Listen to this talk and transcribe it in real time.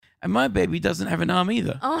And my baby doesn't have an arm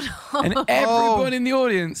either. Oh, no. And everyone in the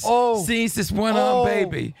audience sees this one-arm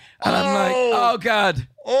baby. And I'm like, oh, God.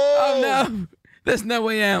 Oh, no. There's no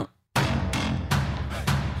way out.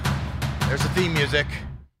 There's the theme music.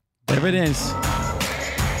 There it is.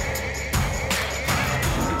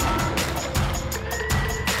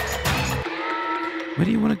 Where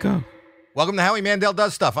do you want to go? Welcome to Howie Mandel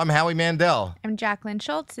Does Stuff. I'm Howie Mandel. I'm Jacqueline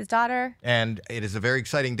Schultz, his daughter. And it is a very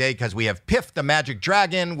exciting day because we have Piff, the magic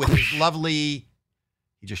dragon, with his lovely...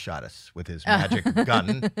 He just shot us with his magic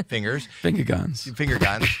gun fingers. Finger guns.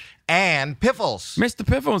 And Piffles. Mr.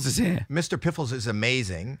 Piffles is here. Mr. Piffles is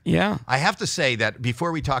amazing. Yeah. I have to say that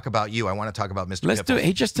before we talk about you, I want to talk about Mr. Let's Piffles. do it.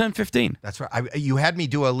 He just turned 15. That's right. You had me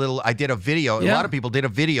do I did a video. Yeah. A lot of people did a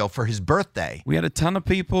video for his birthday. We had a ton of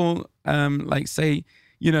people,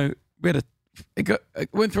 it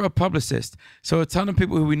went through a publicist. So a ton of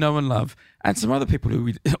people who we know and love, and some other people who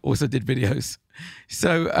we also did videos.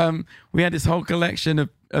 So we had this whole collection of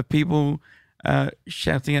people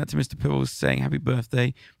shouting out to Mr. Piffles saying happy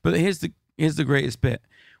birthday. But here's the greatest bit.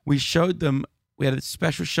 We showed them, we had a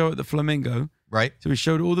special show at the Flamingo. Right. So we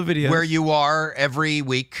showed all the videos. Where you are every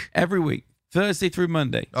week. Every week. Thursday through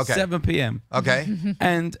Monday. Okay. 7 p.m. Okay.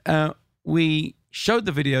 And we showed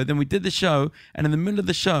the video, then we did the show, and in the middle of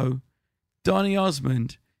the show, Donny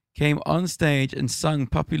Osmond came on stage and sung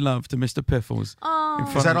Puppy Love to Mr. Piffles.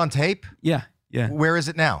 Oh. Is that on tape? Yeah. Where is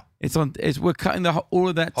it now? We're cutting all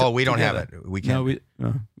of that. We don't together. have it. We can't.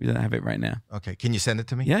 No, we don't have it right now. Okay. Can you send it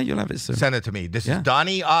to me? Yeah, you'll have it soon. Send it to me. This is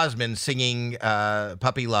Donny Osmond singing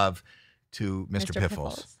Puppy Love to Mr.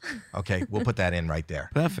 Piffles. Okay. We'll put that in right there.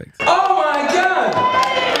 Perfect. Oh my God!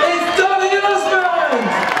 It's Donny Osmond!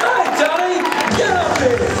 Hi, Donny! Get up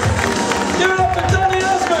here! Give it up for Donny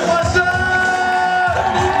Osmond! What's up?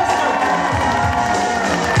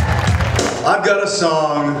 I've got a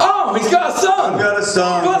song. Oh, he's got a song! I've got a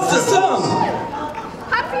song. What's the song?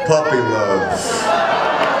 Puppy Love.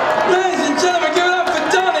 Ladies and gentlemen, give it up for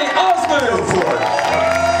Donny Osmond! Go for it.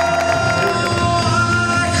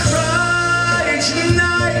 I cry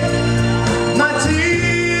tonight, my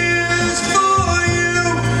tears for you,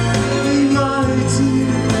 my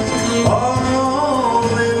tears are all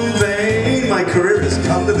in vain. My career has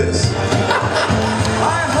come to this.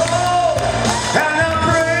 I hope and I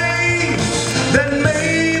pray that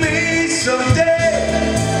maybe someday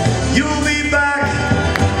you'll be back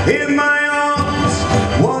in my arms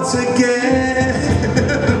once again.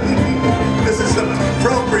 This is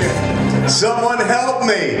appropriate. Someone help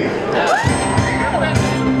me.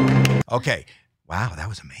 Okay. Wow, that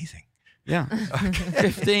was amazing. Yeah.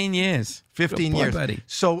 15 years. 15 Good boy, years. buddy.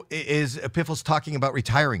 So is Piffles talking about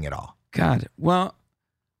retiring at all? God. Well,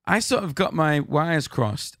 I sort of got my wires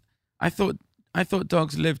crossed. I thought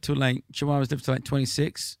dogs lived till Chihuahuas lived till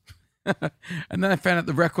 26. And then I found out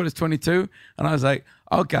the record is 22. And I was like,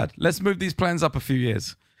 oh God, let's move these plans up a few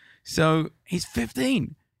years. So he's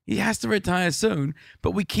 15. He has to retire soon.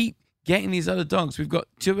 But we keep getting these other dogs. We've got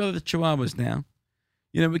 2 other Chihuahuas now.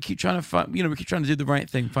 We keep trying to find, we keep trying to do the right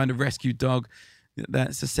thing, find a rescue dog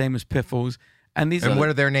that's the same as Piffles. And what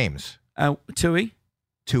are their names? Tui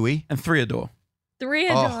Tui and Threador.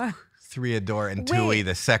 Threador. Threador and Wait. Tui,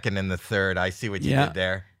 the second and the third. I see what you did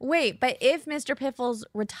there. Wait, but if Mr. Piffles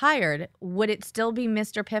retired, would it still be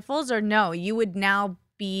Mr. Piffles or no? You would now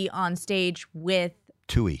be on stage with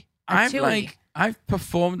Tui. I've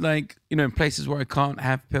performed in places where I can't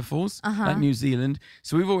have Piffles, like New Zealand.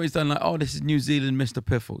 So we've always done this is New Zealand Mr.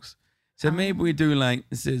 Piffles. So maybe we do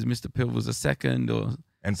this is Mr. Piffles a second or.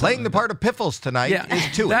 And playing the part of Piffles tonight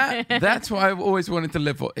is Tui. That's what I've always wanted to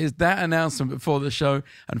live for, is that announcement before the show.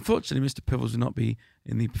 Unfortunately, Mr. Piffles will not be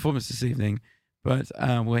in the performance this evening, but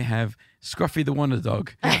we have Scruffy the Wonder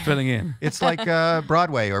Dog filling in. It's like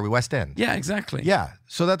Broadway or West End. Yeah, exactly. Yeah,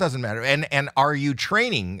 so that doesn't matter. And are you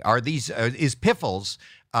training? Are these is Piffles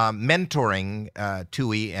mentoring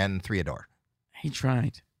Tui and Threador? He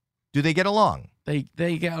tried. Do they get along? They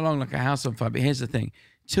get along like a house on fire. But here's the thing,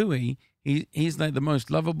 Tui. He's like the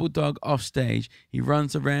most lovable dog off stage. He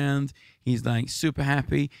runs around. He's super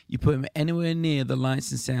happy. You put him anywhere near the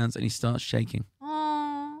lights and sounds, and he starts shaking.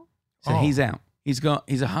 Aww. So he's out. He's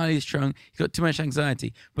a highly strung. He's got too much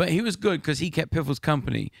anxiety. But he was good because he kept Piffles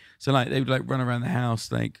company. So they would run around the house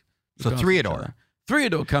So Threador.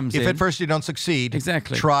 Threador comes in. If at first you don't succeed,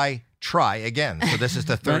 exactly. Try again. So this is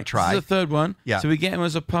the third right? try. This is the third one. Yeah. So we get him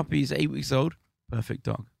as a puppy. He's 8 weeks old. Perfect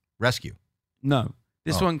dog. Rescue. No.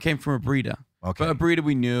 This one came from a breeder. Okay. But a breeder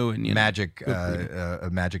we knew. And a magic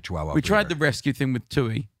Chihuahua. We tried the rescue thing with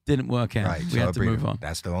Tui. Didn't work out. Right. We had to move on.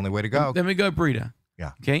 That's the only way to go. Then we go breeder.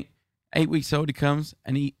 Yeah. Okay. 8 weeks old he comes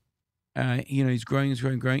and he's growing.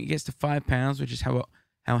 He gets to 5 pounds, which is how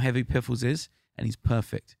how heavy Piffles is, and he's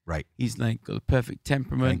perfect. Right. He's like got the perfect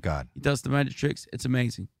temperament. Thank God. He does the magic tricks. It's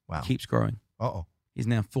amazing. Wow. Keeps growing. Uh-oh. He's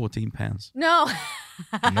now 14 pounds. No.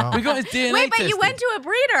 No. We got his DNA Wait, but tested. you went to a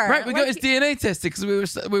breeder. Right, we got Like, his DNA tested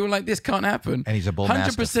because we were like, this can't happen. And he's a bull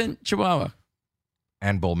mastiff. 100% Chihuahua.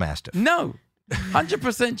 And bull mastiff. No,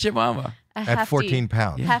 100% Chihuahua. a At hefty, 14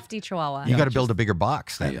 pounds. Hefty chihuahua. You got to build a bigger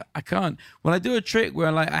box then. I can't. Well, I do a trick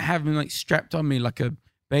where like I have him like strapped on me like a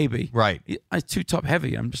baby. Right. It's too top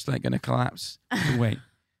heavy. I'm just like going to collapse the weight.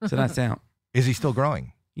 So that's out. Is he still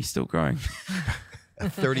growing? He's still growing. A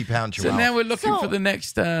 30-pound So chihuahua. now we're looking So, for the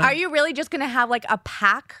next. Are you really just going to have like a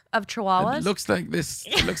pack of chihuahuas? It looks like this.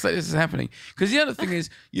 It looks like this is happening. Because the other thing is,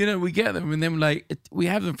 we get them and then we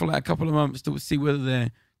have them for like a couple of months to see whether they're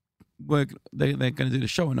going to do the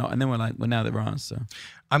show or not, and then we're like, well, now they're ours. So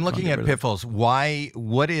I'm looking get at rid of Piffles.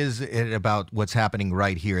 What is it about what's happening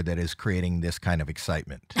right here that is creating this kind of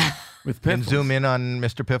excitement? with Can Piffles, zoom in on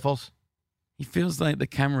Mr. Piffles? he feels like the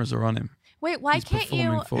cameras are on him. Wait, why He's can't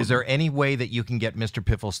performing you? for Is there any way that you can get Mr.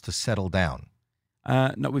 Piffles to settle down?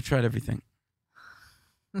 No, we've tried everything.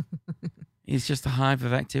 He's just a hive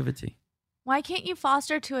of activity. Why can't you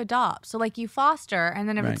foster to adopt? So like you foster, and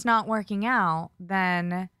then if Right. it's not working out,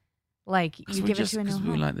 then like you give it to a new Because we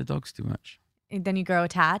home. like the dogs too much. Then you grow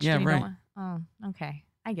attached. Yeah, and you right. Don't want, okay,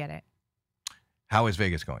 I get it. How is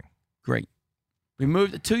Vegas going? Great. We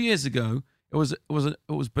moved 2 years ago. It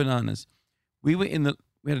was bananas. We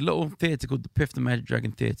had a little theater called the Piff the Magic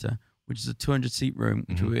Dragon Theater, which is a 200-seat room,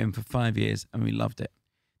 which we were in for 5 years, and we loved it.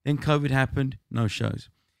 Then COVID happened, no shows.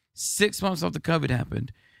 6 months after COVID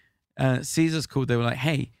happened, Caesars called. They were like,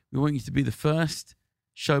 hey, we want you to be the first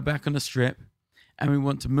show back on the strip, and we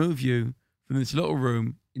want to move you from this little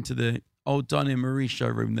room into the old Donnie and Marie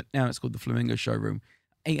showroom that now it's called the Flamingo Showroom,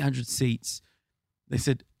 800 seats. They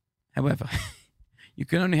said, however, you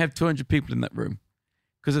can only have 200 people in that room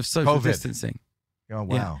because of social COVID. distancing. Oh,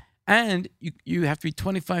 wow. Yeah. And you have to be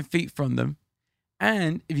 25 feet from them.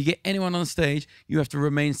 And if you get anyone on stage, you have to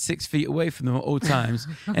remain 6 feet away from them at all times.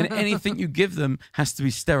 And anything you give them has to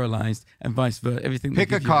be sterilized and vice versa. Everything. they Pick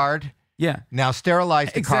a give you. card. Yeah. Now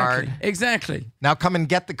sterilize the Exactly. card. Exactly. Now come and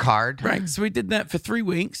get the card. Right. So we did that for 3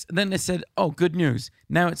 weeks. And then they said, oh, good news.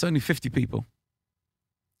 Now it's only 50 people.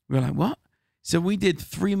 We were like, what? So we did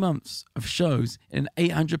 3 months of shows in an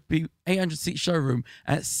 800-seat showroom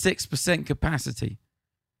at 6% capacity.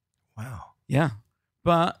 Wow. Yeah.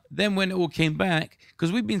 But then when it all came back,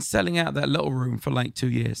 because we've been selling out that little room for like 2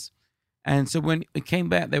 years. And so when it came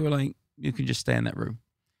back, they were like, you can just stay in that room.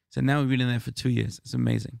 So now we've been in there for 2 years. It's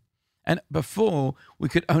amazing. And before, we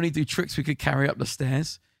could only do tricks we could carry up the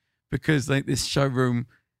stairs because like this showroom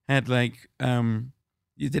had like,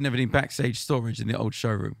 you didn't have any backstage storage in the old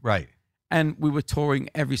showroom. Right. And we were touring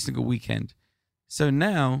every single weekend. So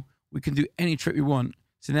now we can do any trip we want.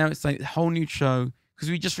 So now it's like a whole new show because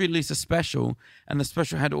we just released a special and the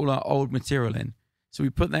special had all our old material in. So we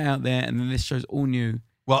put that out there and then this show's all new.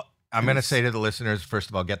 Well, I'm going to say to the listeners, first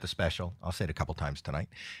of all, get the special. I'll say it a couple times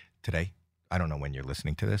today. I don't know when you're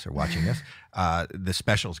listening to this or watching this. The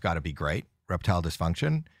special's got to be great. Reptile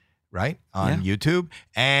Dysfunction, right? On YouTube.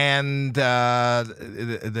 And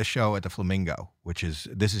the show at the Flamingo,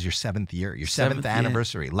 this is your 7th year, your 7th year.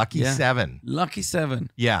 anniversary. Lucky 7. Lucky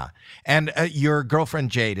 7. Yeah. And your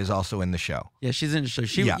girlfriend Jade is also in the show. Yeah, she's in the show.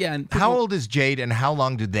 And How old is Jade and how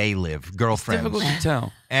long do they live, girlfriends? Difficult to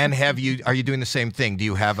tell. And are you doing the same thing? Do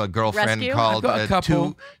you have a girlfriend Rescue? called I've got a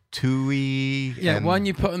couple. Tui? Yeah, and- one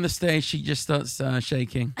you put on the stage, she just starts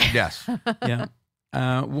shaking. Yes. Yeah.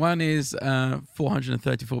 One is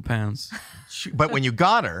 434 pounds. But when you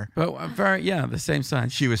got her, But the same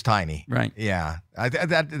size. she was tiny. Right. Yeah.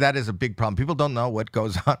 That is a big problem. People don't know what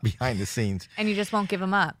goes on behind the scenes. And you just won't give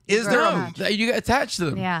them up. Is Grow there a- attached. You get attached to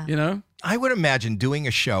them. Yeah. You know? I would imagine doing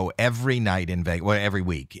a show every night in Vegas, well, every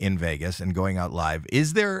week in Vegas and going out live.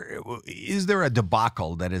 Is there a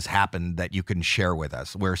debacle that has happened that you can share with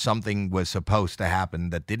us where something was supposed to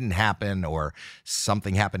happen that didn't happen or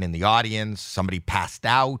something happened in the audience, somebody passed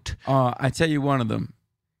out? I tell you one of them.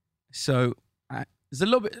 So it's a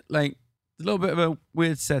little bit of a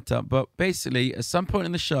weird setup, but basically at some point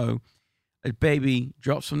in the show, a baby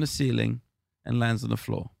drops from the ceiling and lands on the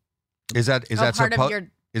floor. Is that part of your.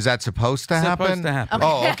 Is that supposed to happen? Supposed to happen.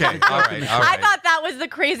 Oh, okay. All right. All I right. thought that was the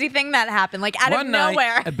crazy thing that happened, like out One of night,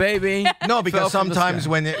 nowhere. a baby. No, fell because from the sometimes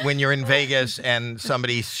sky. when you're in Vegas and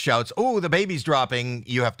somebody shouts, "Oh, the baby's dropping,"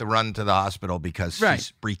 you have to run to the hospital because Right.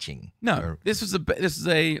 she's breaching. No, Or- this is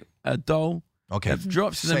a doll okay. that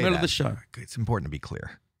drops in the Say middle of that. the show. It's important to be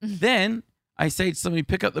clear. Then I say to somebody,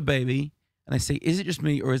 pick up the baby, and I say, is it just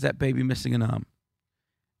me or is that baby missing an arm?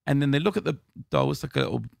 And then they look at the doll. It's like a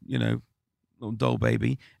little, little doll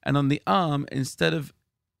baby, and on the arm, instead of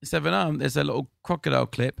an arm, there's a little crocodile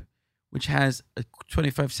clip, which has a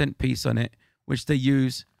 25-cent piece on it, which they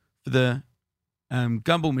use for the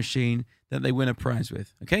gumball machine that they win a prize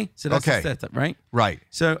with. Okay, so that's the setup, right? Right.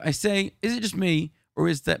 So I say, is it just me, or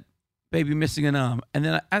is that baby missing an arm? And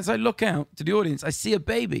then as I look out to the audience, I see a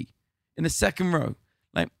baby in the second row,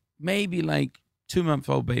 maybe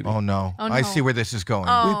 2-month-old baby. Oh no. I see where this is going.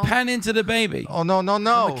 Oh. We pan into the baby. Oh no. On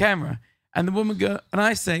the camera. And the woman and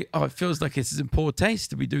I say, oh, it feels like it's in poor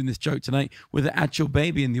taste to be doing this joke tonight with an actual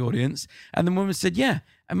baby in the audience. And the woman said, yeah,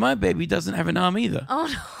 and my baby doesn't have an arm either. Oh,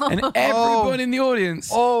 no. And everyone in the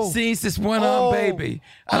audience sees this one-arm baby.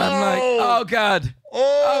 And I'm like, oh, God.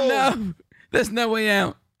 Oh, no. There's no way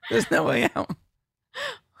out. There's no way out.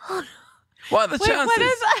 What are the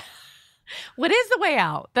chances? What is the way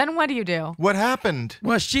out? Then what do you do? What happened?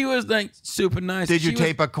 Well, she was super nice. Did you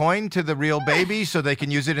tape a coin to the real baby so they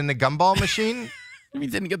can use it in the gumball machine? We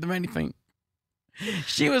didn't get them anything.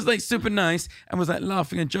 She was super nice and was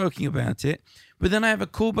laughing and joking about it. But then I have a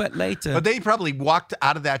callback later. But they probably walked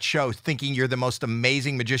out of that show thinking you're the most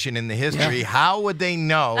amazing magician in the history. Yeah. How would they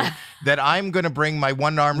know that I'm going to bring my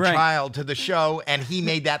one-armed child to the show and he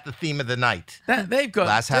made that the theme of the night? They've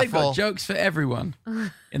got jokes for everyone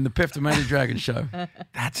in the Piff the Magic Dragon show.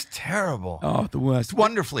 That's terrible. Oh, the worst. It's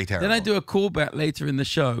wonderfully terrible. Then I do a callback later in the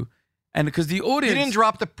show. And because the audience... You didn't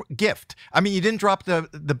drop the gift. I mean, you didn't drop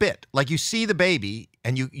the bit. You see the baby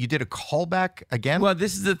and you did a callback again? Well,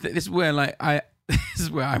 this is this is where this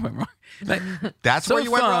is where I went wrong. That's where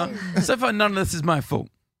you went wrong? So far, none of this is my fault.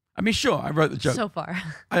 I mean, sure, I wrote the joke. So far.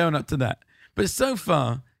 I own up to that. But so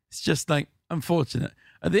far, it's just unfortunate.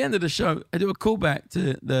 At the end of the show, I do a callback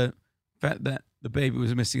to the fact that the baby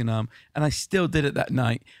was missing an arm, and I still did it that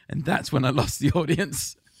night, and that's when I lost the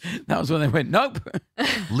audience. That was when they went, nope.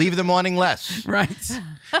 Leave them wanting less. Right.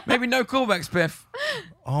 Maybe no callbacks, Piff.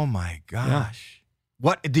 Oh, my gosh.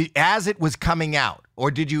 What as it was coming out, or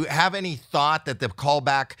did you have any thought that the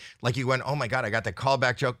callback, you went, oh my God, I got the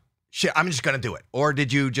callback joke. Shit, I'm just gonna do it. Or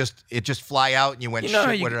did you just fly out and you went, you know,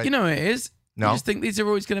 shit, you know what it is? No. You just think these are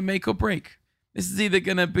always gonna make or break. This is either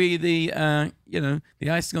gonna be the the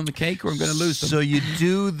icing on the cake, or I'm gonna lose them. So you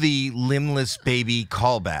do the limbless baby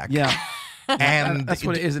callback. Yeah. And that's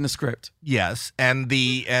what it is in the script. Yes, do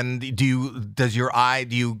you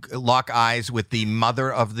lock eyes with the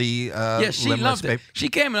mother of the yeah, she loved it. She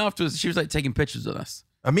came in afterwards. She was taking pictures with us.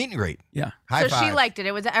 A meet and greet. Yeah. High five. She liked it.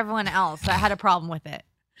 It was everyone else that had a problem with it.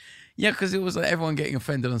 Yeah, because it was everyone getting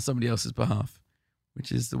offended on somebody else's behalf,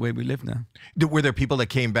 which is the way we live now. Were there people that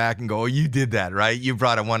came back and go, oh, you did that, right? You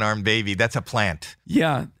brought a one-armed baby. That's a plant.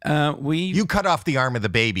 Yeah. You cut off the arm of the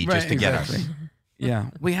baby just to get us.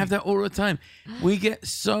 Yeah, we have that all the time. We get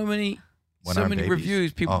so many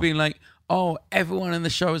reviews, people being like, oh, everyone in the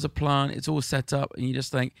show is a plant. It's all set up. And you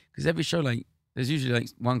just because every show, there's usually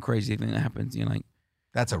one crazy thing that happens. You're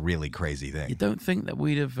that's a really crazy thing. You don't think that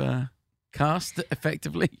we'd have cast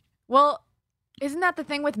effectively? Well, isn't that the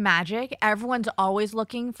thing with magic? Everyone's always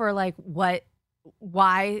looking for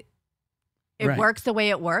why it works the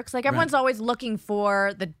way it works. Everyone's always looking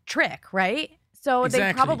for the trick, right? So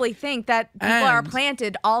they probably think that people are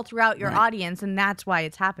planted all throughout your audience, and that's why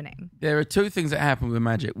it's happening. There are two things that happen with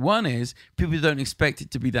magic. One is people don't expect it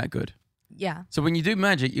to be that good. Yeah. So when you do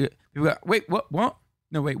magic, people go, wait, what?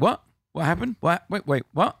 No, wait, what? What happened? What? Wait,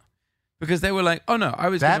 what? Because they were like, oh no, I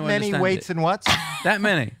was that many waits and whats? That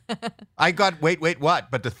many. I got wait, what?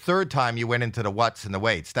 But the third time you went into the whats and the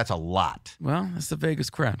waits, that's a lot. Well, that's the Vegas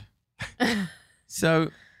crowd. So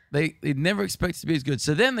they never expect it to be as good.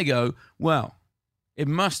 So then they go, well, it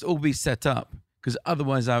must all be set up because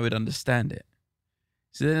otherwise I would understand it.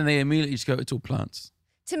 So then they immediately just go, it's all plants.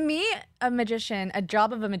 To me, a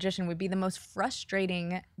job of a magician would be the most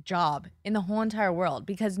frustrating job in the whole entire world,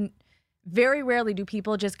 because very rarely do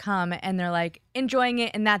people just come and they're enjoying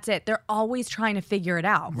it and that's it. They're always trying to figure it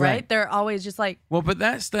out, right? They're always just well, but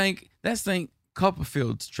that's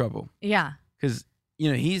Copperfield's trouble. Yeah. Because,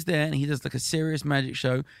 he's there and he does a serious magic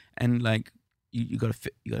show, and you got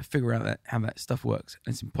to figure out how that stuff works.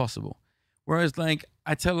 And it's impossible. Whereas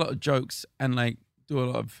I tell a lot of jokes and do a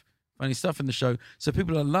lot of funny stuff in the show, so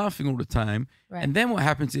people are laughing all the time. Right. And then what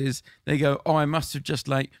happens is they go, oh, I must have just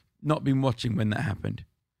not been watching when that happened.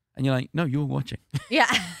 And you're like, no, you were watching.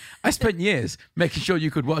 Yeah. I spent years making sure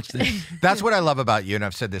you could watch this. That's what I love about you, and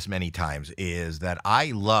I've said this many times, is that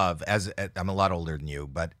I love, I'm a lot older than you,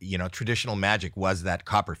 but, traditional magic was that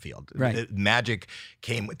Copperfield. Right. Magic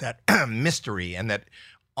came with that mystery, and that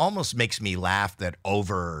almost makes me laugh, that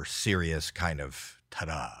over-serious kind of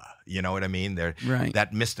ta-da. You know what I mean? Right.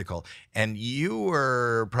 That mystical. And you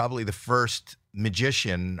were probably the first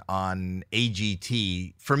magician on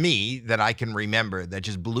AGT for me that I can remember that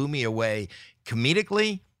just blew me away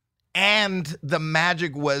comedically, and the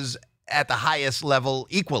magic was at the highest level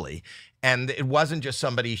equally. And it wasn't just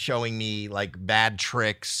somebody showing me like bad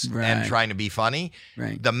tricks and trying to be funny.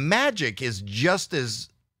 Right. The magic is just as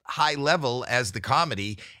high level as the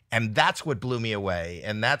comedy, and that's what blew me away.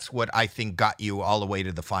 And that's what I think got you all the way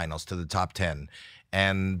to the finals, to the top 10.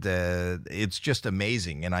 And it's just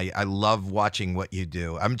amazing. And I love watching what you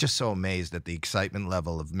do. I'm just so amazed at the excitement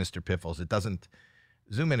level of Mr. Piffles. It doesn't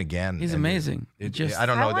zoom in again. He's amazing. I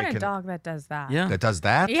don't know. I want a dog that does that. Yeah. That does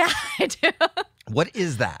that? Yeah, I do. What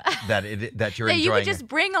is that that you're That enjoying? you could just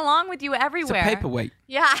bring along with you It's everywhere. a paperweight.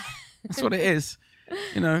 Yeah. That's what it is.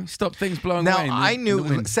 Stop things blowing Now away. I in the knew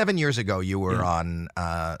wind. 7 years ago you were on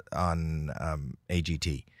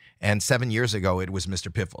AGT, and 7 years ago it was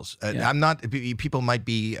Mr. Piffles. Yeah. I'm not. People might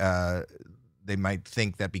be. They might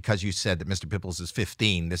think that because you said that Mr. Piffles is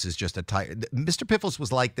 15, this is just a Mr. Piffles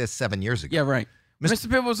was like this 7 years ago. Yeah, right. Mr.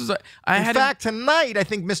 Piffles was like, In fact, tonight I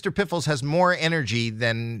think Mr. Piffles has more energy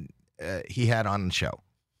than he had on the show.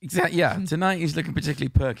 Exactly. Yeah. Tonight he's looking particularly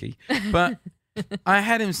perky, but I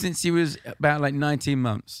had him since he was about like 19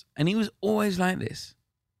 months, and he was always like this.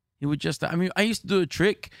 He would just. I mean, I used to do a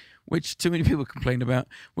trick which too many people complain about,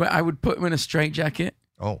 where I would put him in a straitjacket.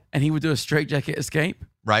 Oh. And he would do a straitjacket escape.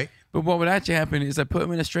 Right. But what would actually happen is I put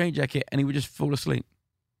him in a straitjacket and he would just fall asleep.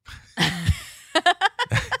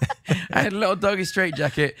 I had a little doggy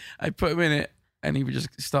straitjacket. I put him in it and he would just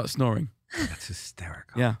start snoring. That's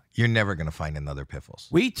hysterical. Yeah. You're never going to find another Piffles.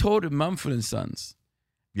 We toured with Mumford & Sons.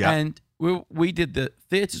 Yeah. And we did the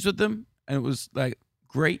theaters with them, and it was like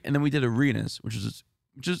great. And then we did arenas, which was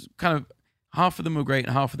kind of, half of them were great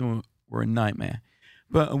and half of them were a nightmare.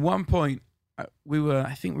 But at one point,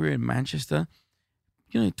 I think we were in Manchester,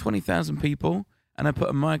 20,000 people, and I put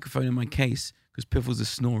a microphone in my case because Piffles is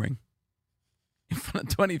snoring in front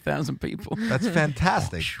of 20,000 people. That's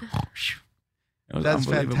fantastic. That's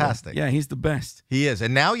fantastic. Yeah, he's the best. He is.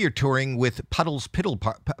 And now you're touring with Puddles Pity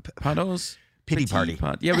Party.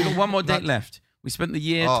 Yeah, we got one more date left. We spent the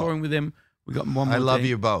year touring with him. We got one more I love date.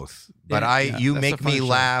 you both. But Yeah, you that's make a fun me show.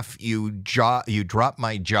 laugh. You drop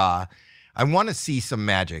my jaw. I want to see some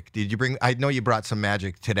magic. Did you bring? I know you brought some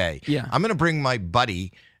magic today. Yeah. I'm going to bring my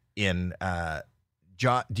buddy in.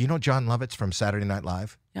 John, do you know John Lovitz from Saturday Night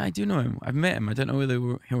Live? Yeah, I do know him. I've met him. I don't know whether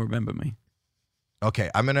he'll remember me. Okay,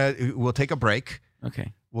 we'll take a break.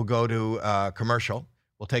 Okay. We'll go to commercial.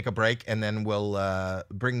 We'll take a break, and then we'll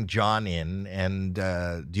bring John in. And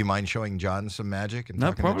do you mind showing John some magic and No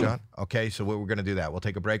talking problem. to John? Okay, so we're going to do that. We'll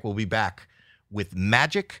take a break. We'll be back with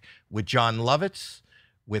magic with John Lovitz.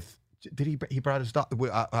 He brought his dog?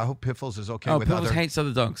 I hope Piffles is okay with Piffles other. hates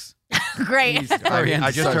other dogs. Great. He's very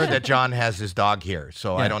I just antisocial. heard that John has his dog here,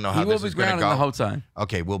 so I Yeah, don't know how he will this be is going to grounding go. the whole time.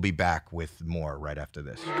 Okay, we'll be back with more right after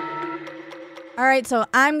this. All right, so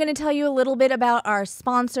I'm going to tell you a little bit about our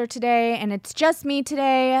sponsor today, and it's just me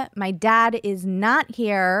today. My dad is not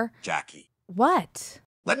here. Jackie, What?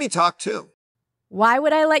 let me talk too. Why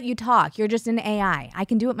would I let you talk? You're just an AI. I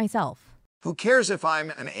can do it myself. Who cares if I'm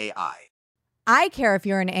an AI? I care if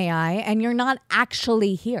you're an AI and you're not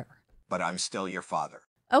actually here. But I'm still your father.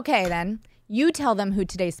 Okay, then. You tell them who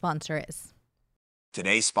today's sponsor is.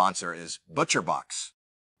 Today's sponsor is ButcherBox.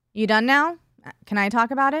 You done now? Can I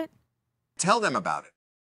talk about it? Tell them about it.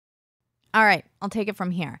 All right, I'll take it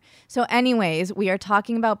from here. So anyways, we are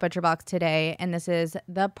talking about ButcherBox today, and this is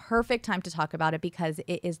the perfect time to talk about it because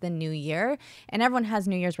it is the new year, and everyone has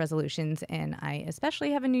New Year's resolutions, and I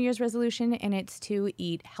especially have a New Year's resolution, and it's to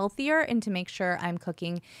eat healthier and to make sure I'm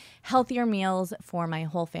cooking healthier meals for my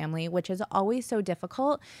whole family, which is always so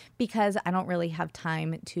difficult because I don't really have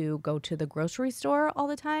time to go to the grocery store all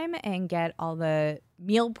the time and get all the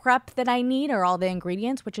meal prep that I need or all the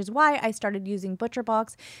ingredients, which is why I started using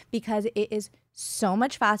ButcherBox because it is so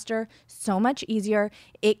much faster, so much easier.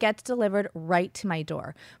 It gets delivered right to my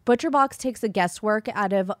door. ButcherBox takes the guesswork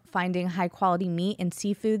out of finding high quality meat and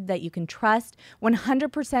seafood that you can trust.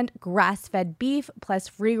 100% grass-fed beef plus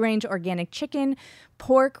free-range organic chicken,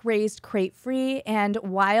 pork raised crate-free, and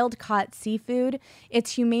wild-caught seafood.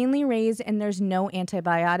 It's humanely raised and there's no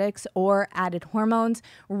antibiotics or added hormones.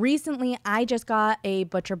 Recently, I just got a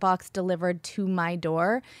ButcherBox delivered to my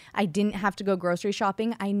door. I didn't have to go grocery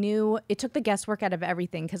shopping. I knew it took the guesswork out of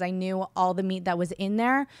everything because I knew all the meat that was in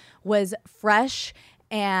there was fresh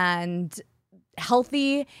and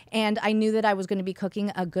healthy, and I knew that I was going to be cooking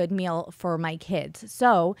a good meal for my kids.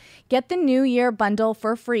 So get the New Year bundle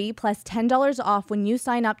for free plus $10 off when you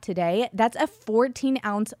sign up today. That's a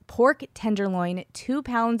 14-ounce pork tenderloin, 2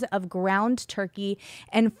 pounds of ground turkey,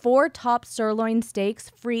 and 4 top sirloin steaks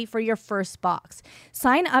free for your first box.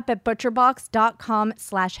 Sign up at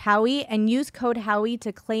butcherbox.com/Howie and use code Howie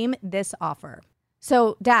to claim this offer.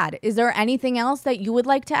 So, Dad, is there anything else that you would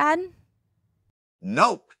like to add?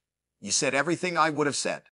 Nope. You said everything I would have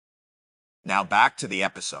said. Now back to the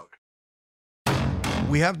episode.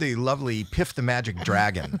 We have the lovely Piff the Magic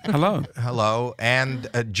Dragon. Hello. Hello. And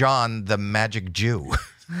John the Magic Jew.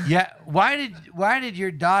 Yeah. Why did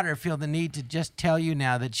your daughter feel the need to just tell you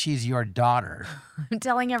now that she's your daughter? I'm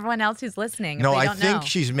telling everyone else who's listening. No, if they I don't think know.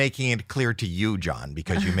 she's making it clear to you, John,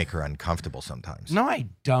 because you make her uncomfortable sometimes. No, I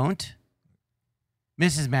don't.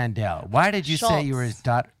 Mrs. Mandel, why did you say you were his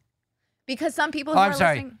daughter? Because some people Oh, who I'm are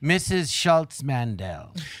sorry. listening... Mrs. Schultz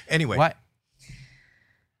Mandel. Anyway. What?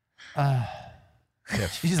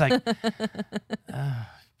 Piff. She's like,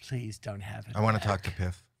 please don't have it. I want to talk to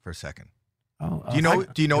Piff for a second. Oh, Do you know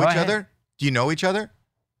go each ahead. other? Do you know each other?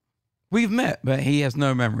 We've met, but he has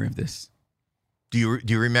no memory of this. Do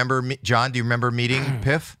you remember John, do you remember meeting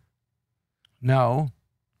Piff? No,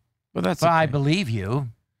 But that's but I okay. believe you.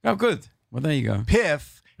 Oh, good. Well, there you go.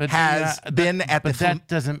 Piff has been at but the that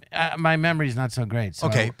doesn't. My memory's not so great. So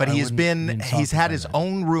Okay, but I he's wouldn't be insulted had by his that.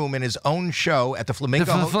 own room and his own show at the Flamingo.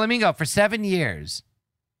 The Flamingo for 7 years,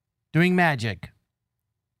 doing magic,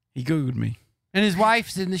 He Googled me. and his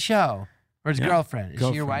wife's in the show, or his Yeah. girlfriend. Is she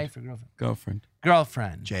your Girlfriend. wife or girlfriend? Girlfriend.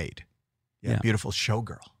 Girlfriend. Jade. Yeah. Beautiful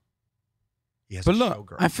showgirl. He has But a look,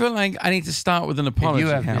 showgirl. I feel like I need to start with an And apology, you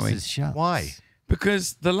have Howie. Mrs. Schultz. Why?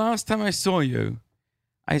 Because the last time I saw you,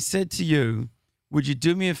 I said to you, would you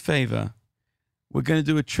do me a favor? We're going to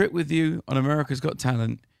do a trip with you on America's Got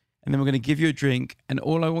Talent, and then we're going to give you a drink, and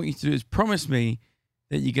all I want you to do is promise me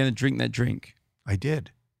that you're going to drink that drink. I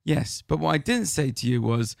did. Yes, but what I didn't say to you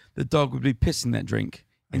was the dog would be pissing that drink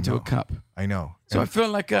into know. a cup. I know. So I And feel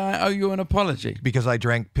like I owe you an apology. because I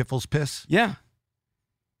drank Piffle's piss. Yeah.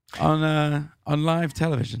 On live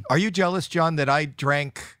television. Are you jealous, John, that I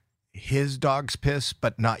drank his dog's piss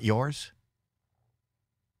but not yours?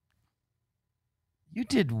 You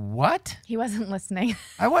did what? He wasn't listening.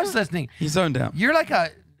 I was listening. He zoned out. You're like a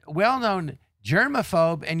well-known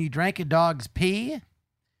germaphobe, and you drank a dog's pee.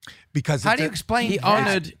 Because How it's do you a- explain He that?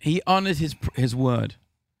 honored his word.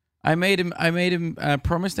 I made him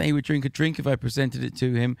promise that he would drink a drink if I presented it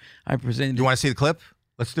to him. I presented. Do you want to see the clip?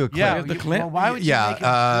 Let's do a clip. Yeah, the you- clip? Well, why would you Yeah, make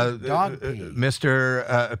him drink dog pee?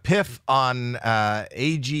 Mr. Piff on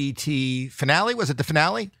AGT finale. Was it the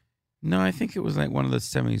finale? No, I think it was like one of the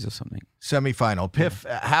semis or something. Semifinal. Piff,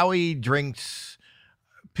 Howie drinks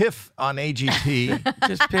Piff on AGT.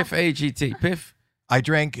 Just Piff AGT. Piff. I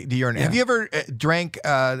drank the urine. Yeah. Have you ever drank,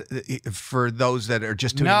 for those that are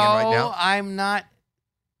just tuning No, in right now? I'm not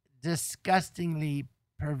disgustingly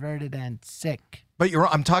perverted and sick. But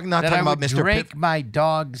I'm talking that talking I about would Mr. drink Piff. my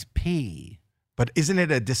dog's pee. But isn't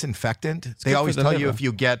it a disinfectant? They good always for the tell you liver. if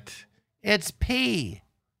you get, It's pee.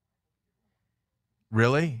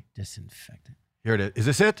 really? Disinfectant. Here it is. Is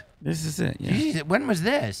this it? This is it. Yeah. Jeez, when was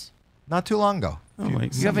this? Not too long ago. Oh,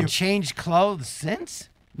 like You haven't changed clothes since?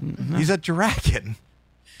 He's a dragon.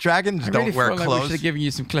 Dragons I don't really wear feel like we should clothes. have given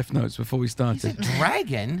you some cliff notes before we He's a started.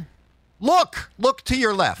 dragon. Look to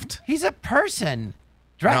your left. He's a person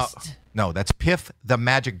dressed. No, that's Piff the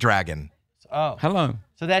Magic Dragon. Oh, Hello.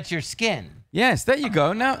 so that's your skin. Yes, there you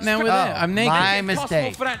go. Now we're there. I'm naked. my Impossible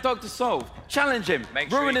mistake. for that dog to solve. Challenge him.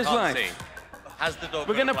 Ruin his life. Has the dog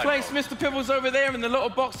We're going to place Mr. Pibbles over there in the little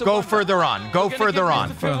box. Of Go wonder. further on. Go We're gonna further give on.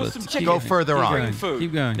 Mr. Pibbles some Keep chicken. Go further Keep on. going. Food.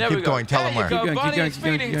 Keep going. There Keep we go. going. Tell There him you where. go. Keep Buddy, going, it's keep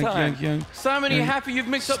going, feeding keep going, time. Simon, are you happy you've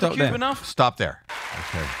mixed up the Stop cube there. enough? Stop there.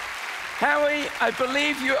 Okay. Howie, I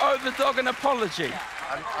believe you owe the dog an apology.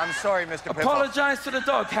 I'm sorry, Mr. Piffle. Apologize to the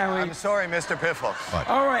dog, Howie. I'm sorry, Mr. Piffle.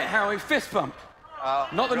 All right, Howie, fist bump.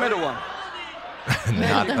 Not the middle one.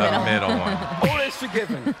 Not the middle one. All is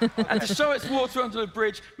forgiven. And to show it's water under the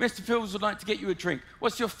bridge, Mr. Pibbles would like to get you a drink.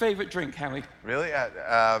 What's your favorite drink, Howie? Really?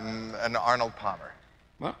 An Arnold Palmer.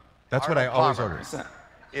 What? That's what I always Palmer. order. What's that?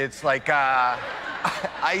 It's like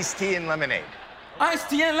iced tea and lemonade. Iced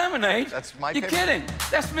tea and lemonade? That's my You're favorite. kidding.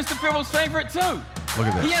 That's Mr. Pibble's favorite too. Look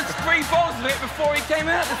at He this. had 3 bowls of it before he came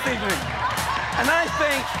out this evening. And I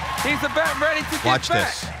think he's about ready to get Watch back.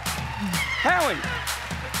 this. Howie,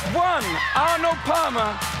 1 Arnold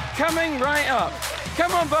Palmer coming right up.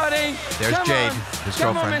 Come on, buddy. There's Come Jade, on. his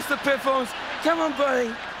Come on, girlfriend. Mr. Piffles. Come on,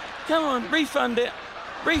 buddy. Come on, refund it.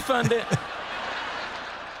 Refund it.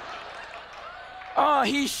 Oh,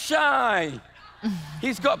 he's shy.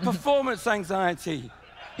 He's got performance anxiety.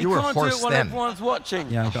 He You were can't do hoarse it when then. everyone's watching.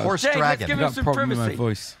 Yeah, I've got- Horse Jade, let's dragon. give You him got some problem with privacy. my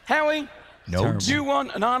voice. Howie, Nope. do you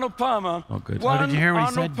want an Arnold Palmer? Oh, good. One Oh, did you hear what he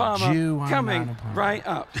Arnold said? Palmer Jew on an coming Arnold Palmer. right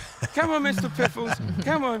up. Come on, Mr. Piffles.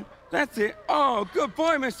 Come on. That's it. Oh, good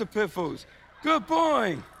boy, Mr. Piffles. Good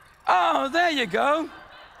boy. Oh, there you go.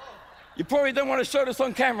 You probably don't want to show this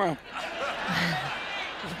on camera.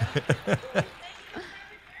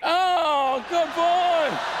 Oh, good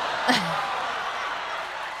boy.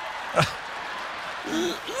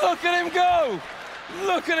 Look at him go.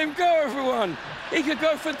 Look at him go, everyone. He could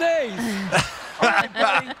go for days. All right,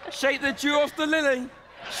 buddy. Shake the dew off the lily.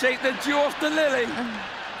 Shake the dew off the lily.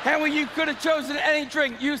 Howie, you could have chosen any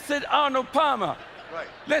drink. You said Arnold Palmer. Right.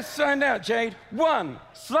 Let's find out, Jade. 1,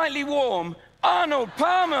 slightly warm, Arnold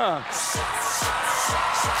Palmer. Still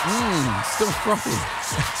frothy.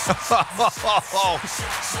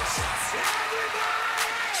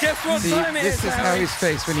 Guess what time it is, This is Howie? Howie's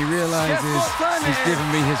face when he realizes Guess what time he's it is? given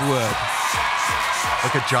me his word.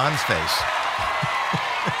 Look at John's face.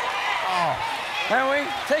 Howie,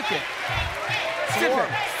 take it. Sip it,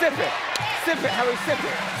 sip it. Sip it, Howie, sip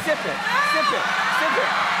it. Sip it, sip it, sip it.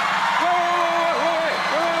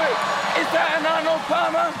 Wait. Is that an Arnold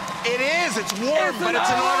Palmer? It is. It's warm, but it's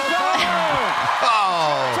an Arnold Arnold Palmer.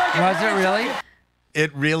 Oh. Take Was it really?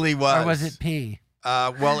 It really was. Or was it pee?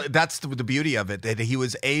 Well, that's the beauty of it, that he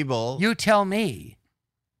was able. You tell me.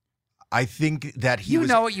 I think that he You was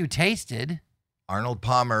know what you tasted. Arnold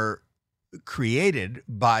Palmer created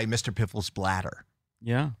by Mr. Piffles' bladder.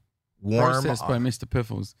 Yeah. Warm. Processed by Mr.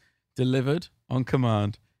 Piffles. Delivered on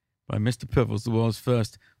command by Mr. Piffles, the world's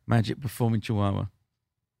first magic performing chihuahua.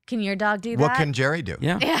 Can your dog do that? What can Jerry do?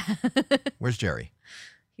 Yeah. Yeah. Where's Jerry?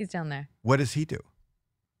 He's down there. What does he do?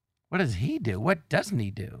 What does he do? What doesn't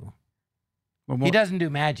he do? Well, He doesn't do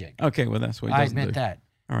magic. Okay, well, that's what he I doesn't admit do. that.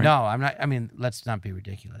 All right. No, I'm not. I mean, let's not be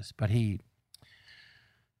ridiculous. But he,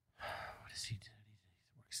 what does he do?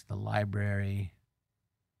 He works at the library.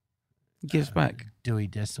 He gives back. Dewey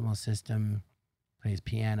Decimal System. Plays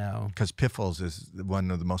piano. Because Piffles is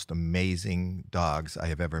one of the most amazing dogs I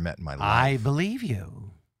have ever met in my life. I believe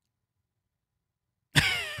you.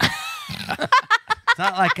 It's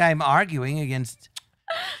not like I'm arguing against,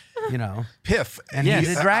 Piff. and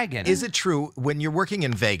he's a dragon. Is it true when you're working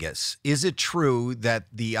in Vegas? Is it true that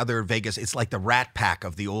the other Vegas, it's like the Rat Pack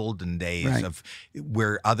of the olden days, Right. of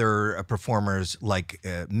where other performers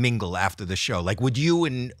mingle after the show? Like, would you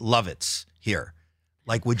and Lovitz here?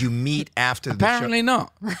 Like, would you meet after the show? Apparently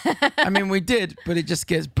not. I mean, we did, but it just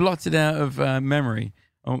gets blotted out of memory.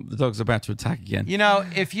 Oh, the dog's about to attack again.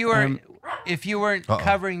 If you weren't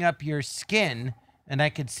covering up your skin and I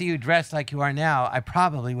could see you dressed like you are now, I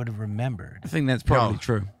probably would have remembered. I think that's probably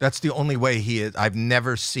true. That's the only way he is. I've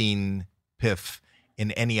never seen Piff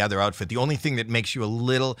in any other outfit. The only thing that makes you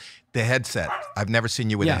the headset. I've never seen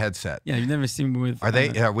you with a headset. Yeah, you've never seen me with.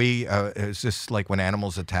 Are we, is this like when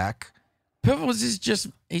animals attack? Piffles is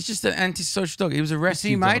he's just an antisocial dog. He was a rescue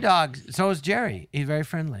See, my dog, so is Jerry. He's very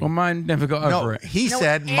friendly. Well, mine never got over it. He No,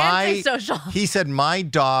 said antisocial. he said my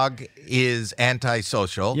dog is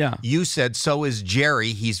antisocial. Yeah. You said so is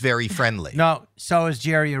Jerry. He's very friendly. No, so is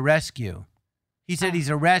Jerry a rescue. He said he's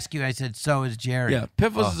a rescue. I said, so is Jerry. Yeah,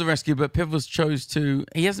 Piffles is a rescue, but Piffles chose to.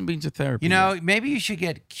 He hasn't been to therapy. yet. Maybe you should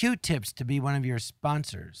get Q-Tips to be one of your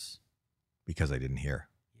sponsors. Because I didn't hear.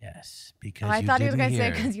 Yes, because I thought he was going going to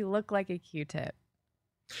to say because you look like a Q-tip.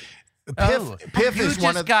 Piff you is just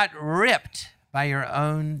one of got ripped by your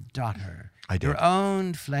own daughter. I did. Your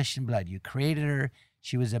own flesh and blood. You created her.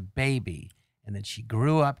 She was a baby. And then she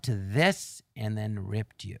grew up to this and then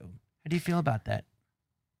ripped you. How do you feel about that?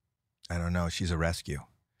 I don't know. She's a rescue.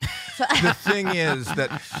 The thing is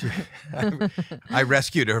that I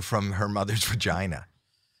rescued her from her mother's vagina.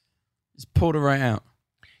 Just pulled her right out.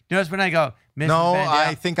 You notice when I go, Mrs. No, Mandel,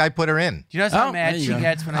 I think I put her in. do you notice how Oh, mad there you she go.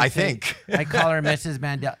 gets when I I say, think. I call her Mrs.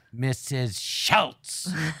 Mandel, Mrs.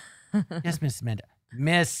 Schultz. Yes, Mrs. Mandel.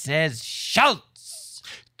 Mrs. Schultz.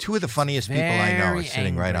 Two of the funniest people I know are Very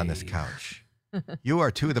sitting right on this angry. couch. You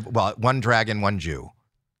are two of one dragon, one Jew.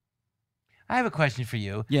 I have a question for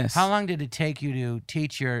you. Yes. How long did it take you to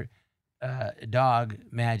teach your dog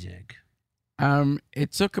magic?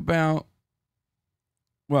 It took about.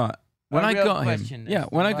 Well, when A I real got question. him, yeah.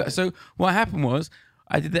 When I What- got so what happened was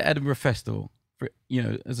I did the Edinburgh Festival for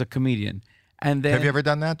as a comedian, and then Have you ever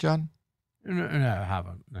done that, John? No, I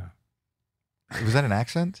haven't. No. Was that an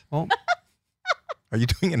accent? Well, Are you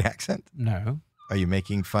doing an accent? no. Are you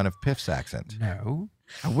making fun of Piff's accent? No.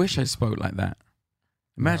 I wish I spoke like that.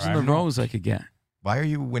 Imagine I'm the not. roles I could get. Why are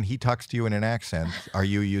you, when he talks to you in an accent, are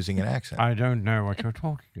you using an accent? I don't know what you're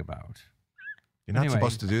talking about. You're not Anyway.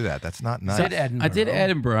 supposed to do that. That's not nice. Said Edinburgh. I did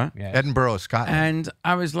Edinburgh, Yeah. Edinburgh, Scotland. and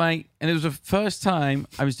I was like, and it was the first time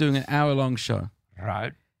I was doing an hour-long show,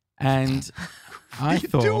 Right. and I what are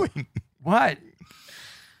thought you doing? What?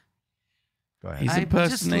 Go ahead. He's I'm just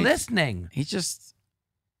impersonating. listening. It's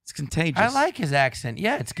contagious. I like his accent.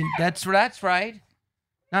 Yeah, that's right.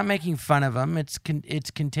 Not making fun of him. It's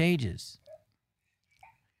contagious.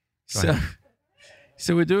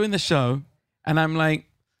 So we're doing the show, and I'm like,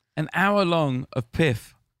 an hour long of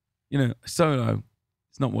Piff, solo.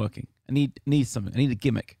 It's not working. I need something. I need a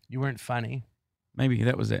gimmick. You weren't funny. Maybe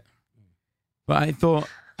that was it. But I thought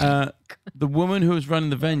the woman who was running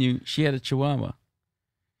the venue, she had a chihuahua.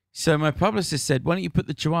 So my publicist said, why don't you put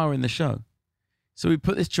the chihuahua in the show? So we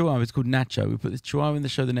put this chihuahua, it's called Nacho. We put this chihuahua in the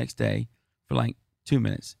show the next day for like 2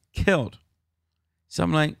 minutes. Killed. So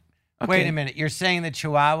I'm like, okay. Wait a minute. You're saying the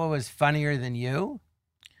Chihuahua was funnier than you?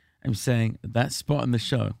 I'm saying at that spot in the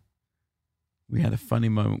show, we had a funny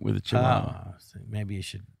moment with the chihuahua. Oh, so maybe you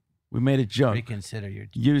should We made a joke reconsider your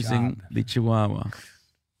using job. the chihuahua.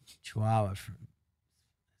 Chihuahua for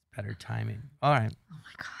better timing. All right. Oh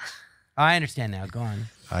my god. I understand now. Go on.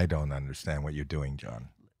 I don't understand what you're doing, John.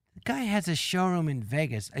 The guy has a showroom in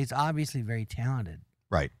Vegas. He's obviously very talented.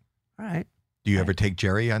 Right. All right. Do you ever take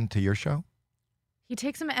Jerry onto your show? He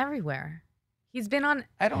takes him everywhere. He's been on.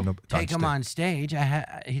 I don't no, take him on on stage.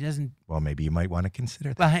 He doesn't. Well, maybe you might want to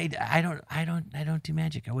consider that. Well, I don't do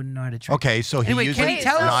magic. I wouldn't know how to trick. Okay, so he Anyway, uses can you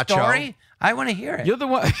tell a Nacho. story? I want to hear it. You're the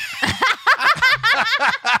one.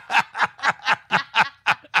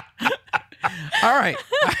 All right.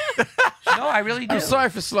 No, I really do. I'm sorry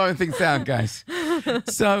for slowing things down, guys.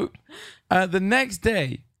 So the next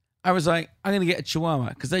day, I was like, I'm going to get a chihuahua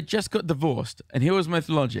because I just got divorced. And here was my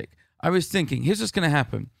logic. I was thinking, here's what's going to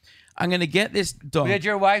happen. I'm going to get this dog. Did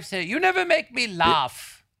your wife say, "You never make me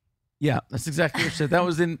laugh"? Yeah, that's exactly what she said. That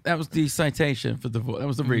was the citation for divorce. That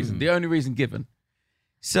was the reason, the only reason given.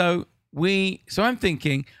 So I'm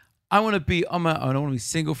thinking, I want to be on my own. I want to be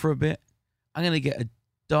single for a bit. I'm going to get a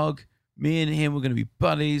dog. Me and him, we're going to be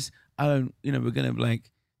buddies. I don't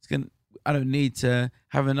need to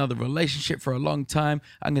have another relationship for a long time.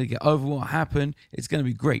 I'm going to get over what happened. It's going to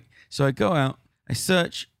be great. So I go out, I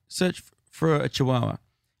search for a chihuahua,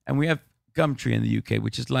 and we have Gumtree in the UK,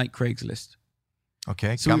 which is like Craigslist.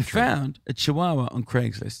 Okay, So we Gumtree. found a chihuahua on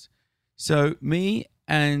Craigslist. So me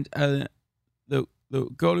and the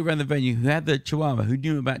girl who ran the venue, who had the chihuahua, who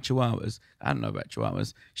knew about chihuahuas. I don't know about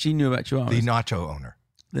chihuahuas. She knew about chihuahuas. The Nacho owner.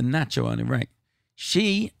 The Nacho owner, right?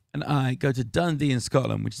 She and I go to Dundee in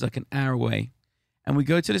Scotland, which is like an hour away, and we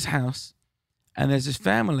go to this house, and there's this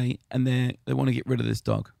family, and they want to get rid of this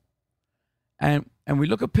dog, and we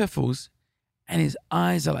look at Piffles, and his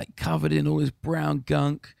eyes are like covered in all this brown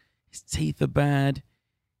gunk, his teeth are bad,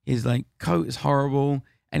 his like coat is horrible,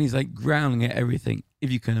 and he's like growling at everything.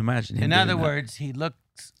 If you can imagine him. In doing other that. words, he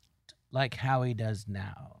looks like Howie does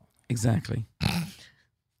now. Exactly.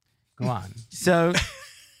 Go on. So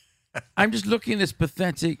I'm just looking at this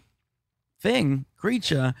pathetic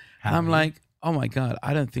creature, and I'm Howie. like, oh my God,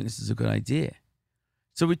 I don't think this is a good idea.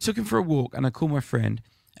 So we took him for a walk, and I called my friend,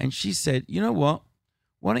 and she said, you know what?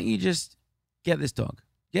 Why don't you just get this dog?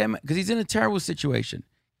 Get him, because he's in a terrible situation.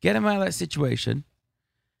 Get him out of that situation,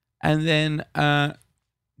 and then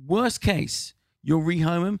worst case, you'll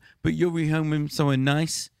rehome him, but you'll rehome him somewhere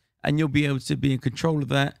nice, and you'll be able to be in control of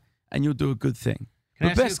that, and you'll do a good thing. Can I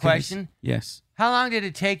But ask you a best case- question? Yes. How long did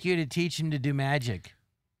it take you to teach him to do magic?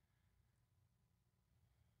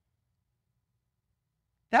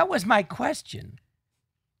 That was my question.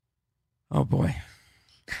 Oh boy.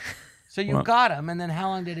 So you Well- got him, and then how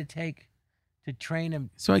long did it take to train him?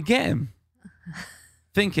 So I get him,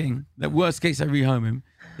 thinking that worst case I rehome him.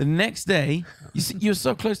 The next day, you're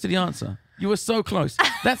so close to the answer. You were so close.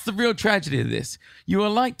 That's the real tragedy of this. You were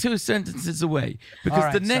like 2 sentences away, because All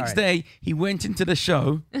right, the next sorry. day he went into the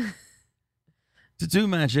show to do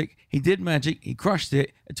magic. He did magic. He crushed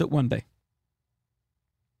it. It took 1 day.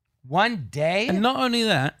 1 day? And not only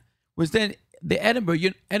that, was then the Edinburgh.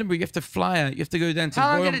 You have to fly out. You have to go down to How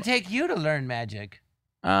long Royal- did it take you to learn magic?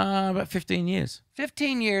 About 15 years.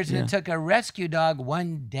 15 years, and Yeah. it took a rescue dog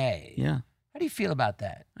 1 day. Yeah, How do you feel about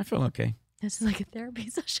that? I feel okay. This is like a therapy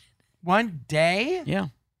session. 1 day? Yeah.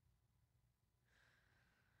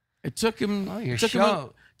 It took him. Oh, your took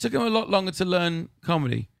show. Took him a lot longer to learn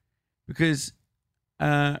comedy, because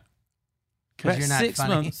about you're not 6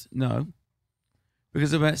 funny? months. No,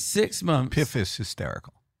 because about 6 months Piff is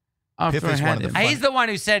hysterical. after Piff I is had one of the him. fun- He's the one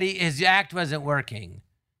who said his act wasn't working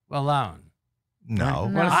alone. No.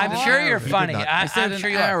 No. I'm Oh. sure you're You did funny. not. I said I'm an sure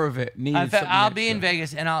you hour are. of it needed In fact, something I'll be in extra.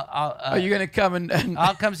 Vegas, and I'll Are you going to come and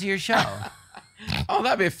I'll come see your show. Oh,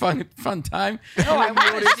 that'd be a fun time. No, I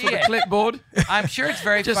want to see With a it. clipboard. I'm sure it's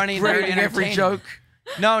very Just funny and very grading every entertaining. joke.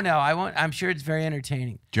 No, I won't. I'm sure it's very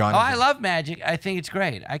entertaining. John, Oh, I love magic. I think it's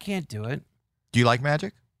great. I can't do it. do you like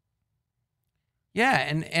magic? Yeah,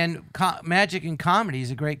 and magic and comedy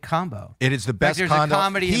is a great combo. It is the Like best there's a condo.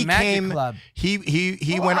 comedy he and magic came, club. He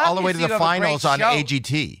Well, went all the way to obviously the you have a great finals on show.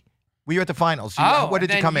 AGT. Were you at the finals? Oh, what did and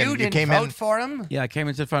you then come in? You didn't came vote in. for him? Yeah, I came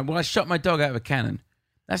into the front. Well, I shot my dog out of a cannon.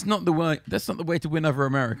 That's not the way. That's not the way to win over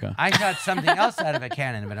America. I shot something else out of a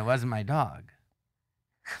cannon, but it wasn't my dog.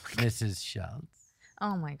 Mrs. Schultz.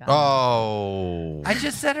 Oh my god. Oh, I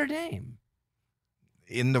just said her name.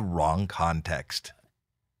 in the wrong context.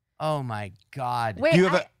 Oh my God. Wait, Do you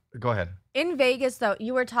have Go ahead. in Vegas though,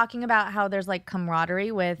 you were talking about how there's like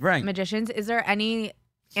camaraderie with Right. magicians. Is there any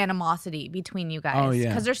animosity between you guys? Oh, yeah.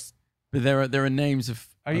 Because there's But there are names of.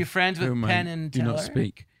 Are you of friends with whom Penn I and do not Teller?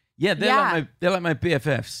 speak. Yeah, Yeah. they're like my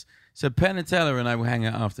BFFs. So Penn and Teller and I will hang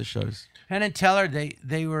out after shows. Penn and Teller,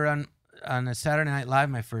 they were on a Saturday Night Live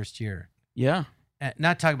my first year. Yeah,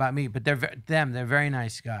 Not talking about me, but they're very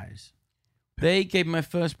nice guys. they gave me my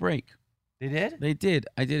first break. They did? They did.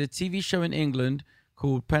 I did a TV show in England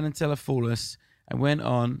called Penn and Teller Fool Us. I went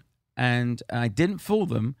on and I didn't fool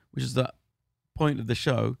them, which is the point of the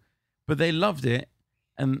show, but they loved it.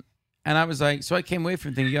 And I was like, so I came away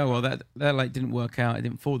from thinking, oh, well, that like didn't work out. I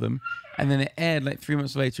didn't fool them. And then it aired like 3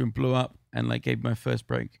 months later and blew up and like gave me my first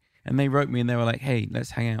break. And they wrote me and they were like, hey,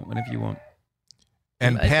 let's hang out whenever you want.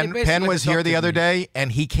 And They Penn basically was here the adopted other me. day,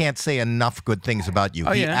 and he can't say enough good things about you.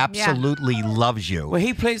 Oh, He yeah? absolutely loves you. Well,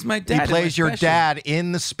 he plays my dad. He in my plays your special. dad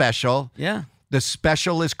in the special. Yeah. The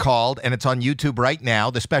special is called, and it's on YouTube right now.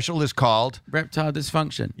 The special is called, Reptile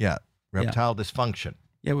Dysfunction. Reptile Dysfunction.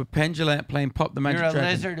 Yeah, with Penn Jillette playing Pop the Magic You're a Dragon.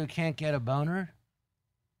 lizard who can't get a boner?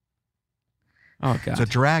 Oh, God. It's a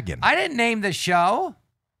dragon. I didn't name the show.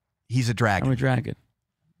 He's a I'm dragon. a dragon.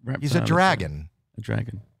 He's a Reptile dragon. A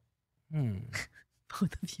dragon.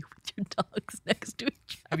 both of you with your dogs next to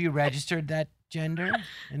each other. Have you registered that gender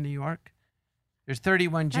in New York? There's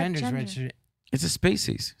 31 That genders gender. registered. It's a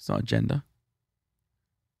species. It's not a gender.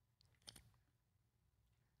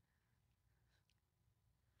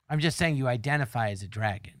 I'm just saying you identify as a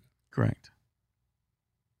dragon. Correct.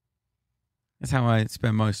 That's how I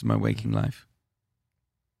spend most of my waking life.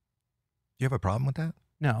 Do you have a problem with that?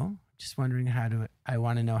 No, just wondering I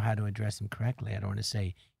want to know how to address him correctly. I don't want to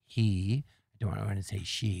say he. I don't want to say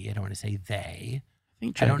she. I don't want to say they.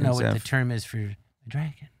 think I don't know dragons what the have- term is for a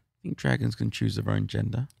dragon. I think dragons can choose their own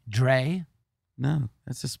gender. Dre? No,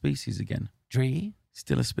 that's a species again. Dree?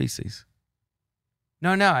 Still a species.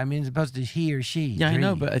 No, I mean, as opposed to he or she. Yeah, I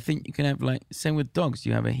know, Dree. but I think you can have like same with dogs.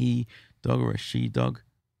 You have a he dog or a she dog.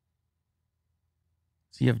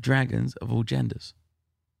 So you have dragons of all genders.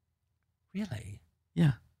 Really?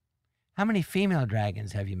 Yeah. How many female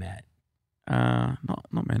dragons have you met?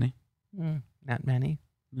 Not many. Not many.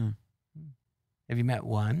 No. Have you met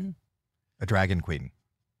one? A dragon queen.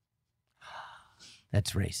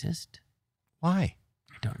 That's racist. Why?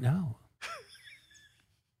 I don't know.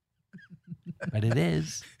 But it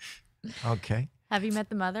is. Okay. Have you met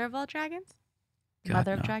the mother of all dragons? God,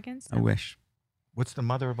 Mother no. of dragons? I wish. What's the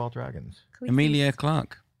mother of all dragons? Khaleesi's. Amelia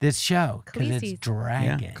Clark. This show, because Khaleesi's. it's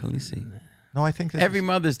dragon. Khaleesi. No, I think this Every is-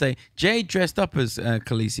 Mother's Day. Jay dressed up as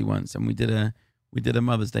Khaleesi once, and we did a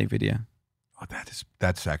Mother's Day video. Oh,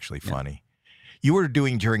 that's actually funny. You were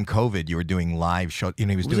doing during COVID. You were doing live show. You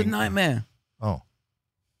know, he was It was doing a nightmare. Oh,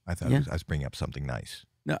 I thought Yeah. I was bringing up something nice.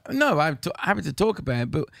 No, I'm happy to talk about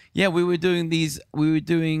it, but yeah, we were doing these.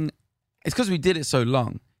 It's because we did it so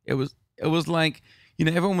long. It was like, you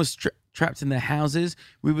know, everyone was trapped in their houses.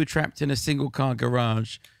 We were trapped in a single car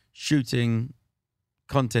garage, shooting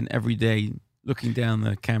content every day, looking down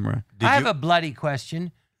the camera. I have a bloody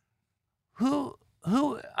question. Who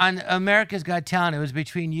on America's Got Talent? It was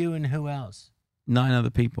between you and who else? 9 other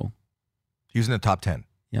people. He was in the top 10.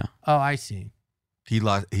 Yeah. Oh, I see. He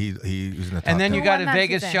lost. He was in the top. And then 10. you Who got won a that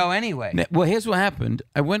Vegas season? show anyway. Well, here's what happened.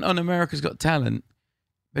 I went on America's Got Talent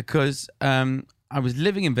because I was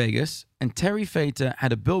living in Vegas, and Terry Fator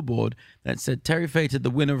had a billboard that said Terry Fator, the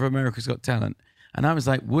winner of America's Got Talent. And I was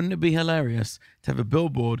like, wouldn't it be hilarious to have a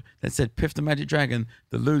billboard that said Piff the Magic Dragon,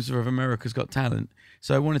 the loser of America's Got Talent?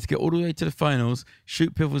 So I wanted to get all the way to the finals,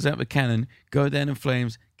 shoot Piffles out of a cannon, go down in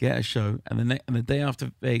flames, get a show. And the day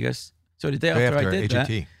after Vegas, the day after I did that,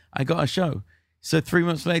 AGT. I got a show. So 3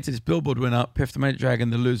 months later, this billboard went up, Piff the Magic Dragon,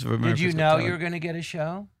 the loser of America's Did you Got know Talent. you were going to get a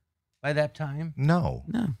show by that time? No,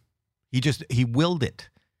 No. he willed it.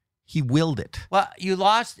 He willed it. Well, you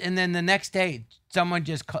lost, and then the next day, someone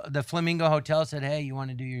the Flamingo Hotel said, "Hey, you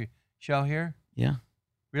want to do your show here?" Yeah.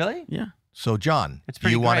 Really? Yeah. So, John, It's do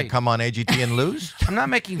you pretty want to great. come on AGT and lose? I'm not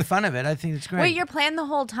making fun of it. I think it's great. Wait, your plan the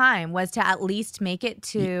whole time was to at least make it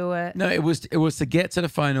to. No, it was to get to the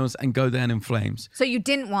finals and go down in flames. So you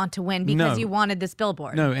didn't want to win because No. you wanted this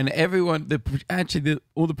billboard. No, and everyone,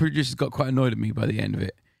 all the producers got quite annoyed at me by the end of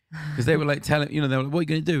it. Because they were like telling, they were like, what are you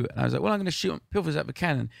going to do? And I was like, well, I'm going to shoot Piffers out of a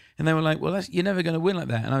cannon. And they were like, well, you're never going to win like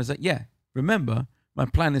that. And I was like, yeah, remember, my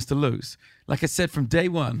plan is to lose. Like I said from day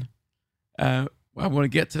one, I want to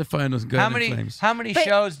get to the finals and go down in flames. How many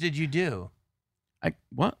shows did you do?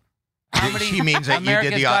 What? How many? She means that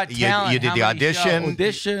America's Got Talent, you did how the many shows? audition.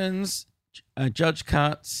 Auditions, judge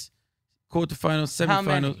cuts, quarterfinals, How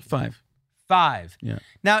many? semifinals, 5. 5. Yeah.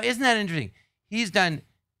 Now, isn't that interesting? He's done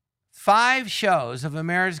 5 shows of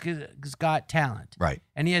America's Got Talent. Right.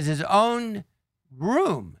 And he has his own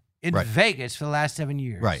room in Right. Vegas for the last 7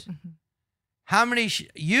 years. Right. How many?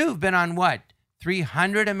 You've been on what?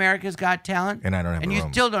 300 America's Got Talent? And I don't have And a you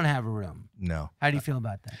room. still don't have a room. No. How do you feel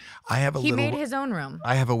about that? I have a He little. made his own room.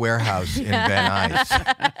 I have a warehouse in Van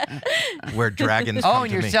Nuys where dragons Oh, come and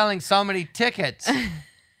to you're me. selling so many tickets.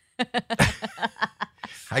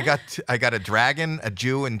 I got a dragon, a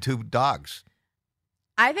Jew, and 2 dogs.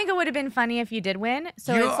 I think it would have been funny if you did win.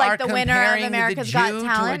 So You it's like are the winner of comparing America's the Got Jew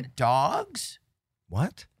Talent. to a dogs?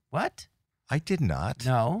 What? What? I did not.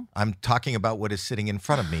 No. I'm talking about what is sitting in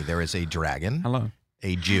front of me. There is a dragon, Hello.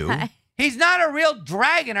 a Jew. Hi. He's not a real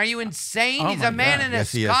dragon. Are you insane? Oh He's my a man God. in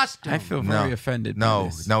Yes, a he is. costume. I feel very offended. by No,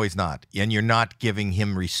 this. no, he's not. And you're not giving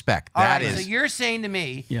him respect. All That right, is. so you're saying to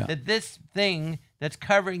me Yeah. that this thing that's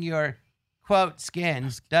covering your quote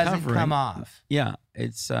skin doesn't covering- come off. Yeah,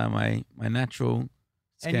 it's my natural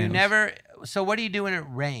And you scales. never so what do you do when it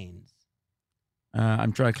rains?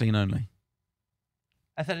 I'm dry clean only.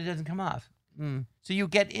 I thought it doesn't come off. So you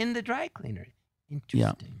get in the dry cleaner.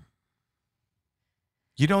 Interesting.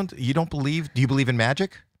 You don't believe? Do you believe in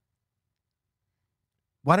magic?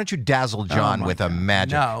 Why don't you dazzle John my with a God.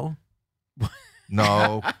 magic? No.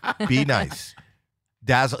 No. Be nice.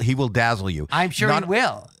 Dazzle. He will dazzle you. I'm sure Not- he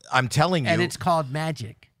will. I'm telling you. And it's called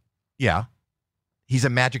magic. yeah. He's a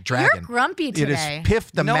magic dragon. You're grumpy It today. is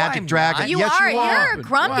Piff the No, magic I'm dragon. not. You yes, are. you are. You're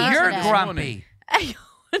grumpy Wow. You're today. grumpy.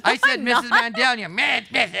 I said Mrs. Mandel, you're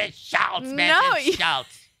Mrs. Schultz, Mrs. No,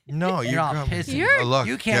 Schultz. No, you're all grumpy. pissy. You're- Oh, look,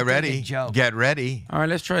 You can't get take a ready. joke. Get ready. All right,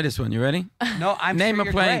 let's try this one. You ready? No, I'm name sure a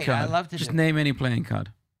you're playing great. card. I love to just do name any playing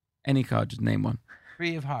card. Any card, just name one.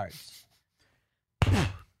 3 of hearts.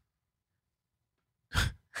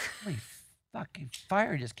 Holy fucking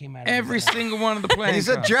fire just came out of Every his mouth. single one of the playing He's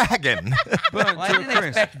a cards. dragon. Burnt Well, I to a didn't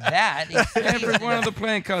crisp. expect that. He Every sneezed one of and the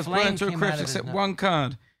playing cards flame burnt to a came out crisp of his except nose. one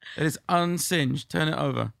card that is unsinged. Turn it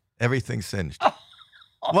over. Everything's singed.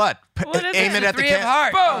 What? What is Aim this? it at the 3 of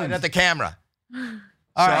hearts. Boom! At the camera.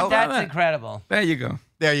 All right, So- that's incredible. There you go.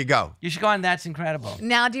 There you go. You should go on That's Incredible.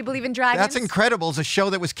 Now, do you believe in dragons? That's Incredible. It's a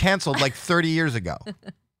show that was canceled like 30 years ago.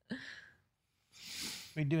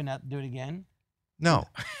 We do it again. No,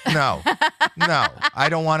 no, no. I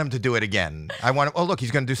don't want him to do it again. I want him. Oh, look,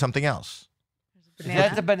 he's going to do something else. Is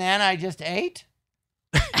that the banana I just ate?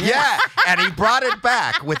 Yeah, and he brought it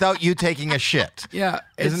back without you taking a shit. Yeah.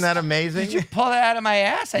 Isn't that amazing? Did you pull it out of my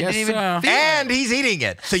ass? I Yes, didn't even sir. feel it. And he's eating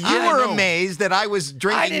it. So you I were know. amazed that I was I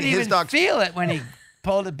drinking didn't his even dog's. feel it when he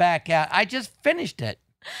pulled it back out. I just finished it.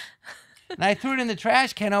 And I threw it in the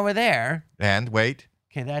trash can over there. And wait,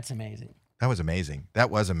 Okay, that's amazing. that was amazing. That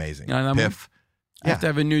was amazing. Yeah, that Piff. I have to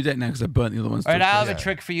have a new deck now because I burnt the other ones. All right, to a I'll have crisp. a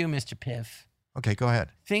trick for you, Mr. Piff. Okay, go ahead.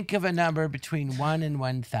 Think of a number between 1 and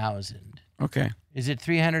 1,000. Okay. Is it It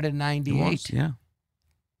 398? was, yeah.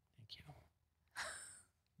 Thank you.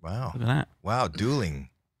 Wow. Look at that. Wow, dueling.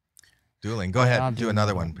 Dueling. Go I'll ahead. Do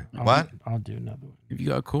another one. What? I'll do another one. Have you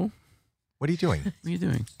got a call? What are you doing? What are you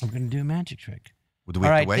doing? I'm going to do a magic trick. Do we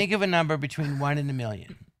All have right, to wait? think of a number between 1 and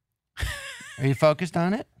 1,000,000. Are you focused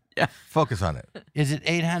on it? Focus on it. Is it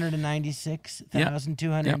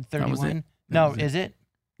 896,231? That No, was it. is it?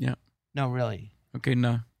 Yeah. No, really. Okay,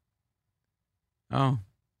 no. Oh.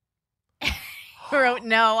 He wrote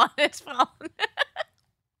no on his phone.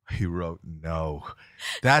 He wrote no.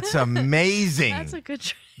 That's amazing. That's a good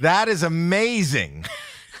trick. That is amazing.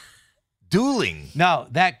 Dueling. No,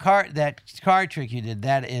 that card trick you did,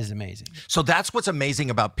 that is amazing. So that's what's amazing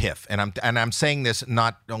about Piff, and I'm saying this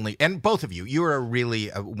not only, and both of you, you are really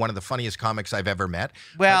one of the funniest comics I've ever met.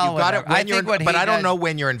 Well, but you got it whatever. I when you're think what but he I don't does- know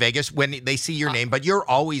when you're in Vegas when they see your name, but you're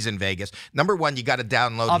always in Vegas. Number one, you got to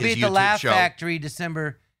download I'll his be at the YouTube Laugh show Factory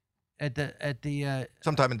December at the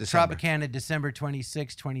sometime in December. Tropicana December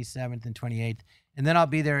 26th, 27th, and 28th, and then I'll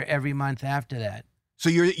be there every month after that. So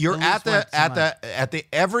you're At at least once a the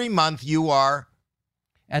every month you are.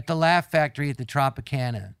 at the Laugh Factory at the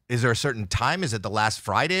Tropicana. Is there a certain time? Is it the last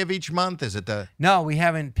Friday of each month? Is it the... No, we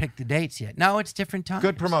haven't picked the dates yet. No, it's different times.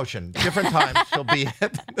 Good promotion. Different times she'll be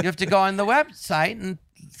at. You have to go on the website and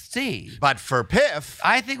see. But for Piff,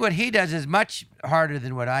 I think what he does is much harder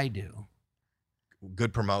than what I do.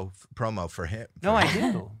 good promo for him. No, I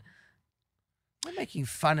do. I'm making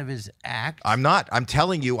fun of his act. I'm not. I'm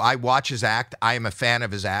telling you, I watch his act. I am a fan of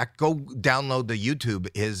his act. Go download the YouTube,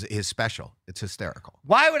 his special. It's hysterical.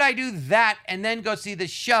 Why would I do that and then go see the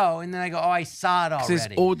show and then I go, oh, I saw it already? It's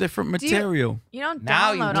all different material. You don't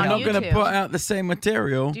Now you download do. on We're not YouTube. going to put out the same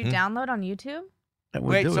material Do you download on YouTube? that we're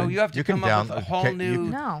Wait, doing. so you have to You can come up with a download- whole can't new you-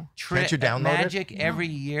 No. Can't you download it? magic every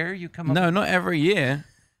year? You come up No, with... not every year.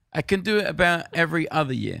 I can do it about every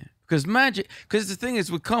other year. Because the thing is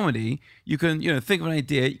with comedy, you can, think of an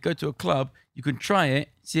idea, you go to a club, you can try it,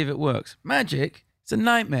 see if it works. Magic, it's a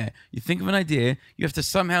nightmare. You think of an idea, you have to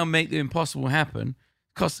somehow make the impossible happen.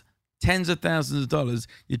 It costs tens of thousands of dollars.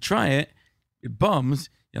 You try it, it bombs,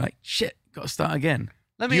 you're like, shit, got to start again.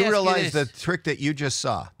 Let Do me you ask realize you the this. trick that you just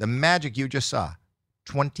saw, the magic you just saw,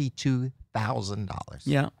 $22,000.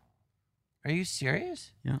 Yeah, Are you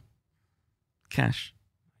serious? cash.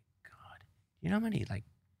 God. You know how many, like,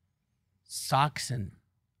 socks and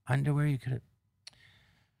underwear you could have...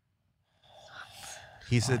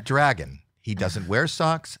 He's a dragon. He doesn't wear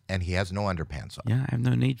socks and he has no underpants on. Yeah, I have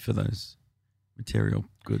no need for those material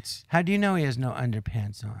goods. How do you know he has no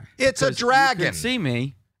underpants on? It's a Because dragon. You can see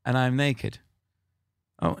me and I'm naked.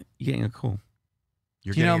 Oh, you're getting a call.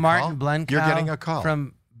 You're Do you know getting a Martin call? Blenkow? You're getting a call.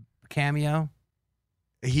 From Cameo?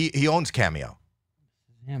 He owns Cameo.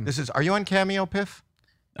 Him. Are you on Cameo, Piff?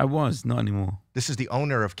 I was, not anymore. This is the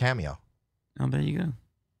owner of Cameo. Oh, there you go.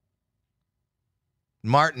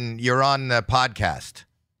 Martin, you're on the podcast.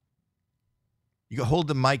 You go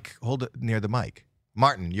hold it near the mic.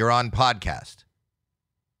 Martin, you're on podcast.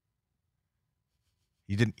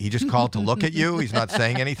 He just called to look at you. He's not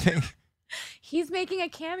saying anything. He's making a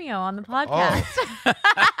cameo on the podcast.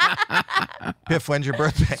 Piff, when's your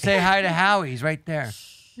birthday? Say hi to Howie. He's right there.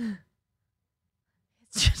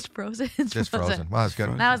 It's just frozen. It's Just frozen. Wow, that's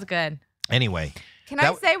good. That was good. Anyway, Can I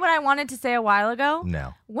That- say what I wanted to say a while ago?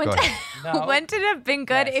 no. Wouldn't, Go ahead. No. wouldn't it have been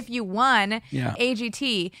good Yes. if you won Yeah.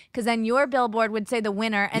 AGT? Because then your billboard would say the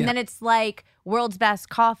winner, and Yeah. then it's like world's best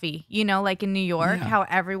coffee, like in New York, Yeah. how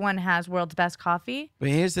everyone has world's best coffee. But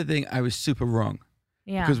here's the thing, I was super wrong.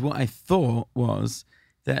 Yeah. Because what I thought was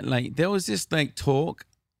that there was this talk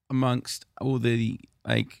amongst all the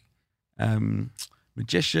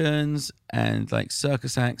magicians and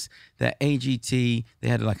circus acts that AGT, they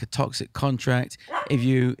had a toxic contract. If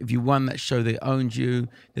you won that show, they owned you.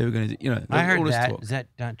 They were going to do, I all heard this that. talk. Is that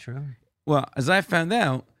not true? Well, as I found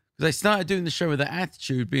out, because I started doing the show with the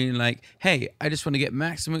attitude being like, hey, I just want to get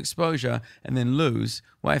maximum exposure and then lose.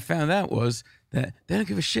 What I found out was that they don't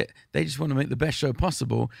give a shit. They just want to make the best show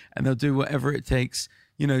possible and they'll do whatever it takes,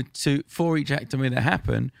 for each act to make that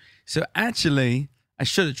happen. So actually, I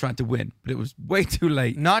should have tried to win, but it was way too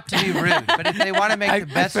late. Not to be rude, but if they want to make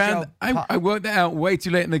the best show... I worked that out way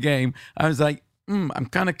too late in the game. I was like, I'm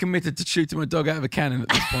kind of committed to shooting my dog out of a cannon at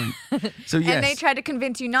this point. So yes. And they tried to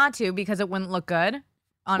convince you not to because it wouldn't look good.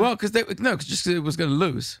 Well, because it was going to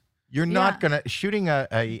lose. You're not gonna shooting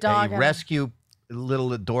a Dog out of- rescue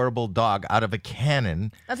little adorable dog out of a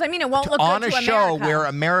cannon That's what I mean. It won't look on good a to show America. where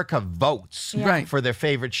America votes Yeah. Right. for their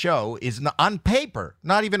favorite show is not, on paper,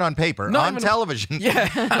 not even on paper, Not on even- television.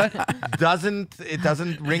 Yeah. doesn't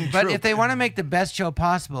ring But true. if they want to make the best show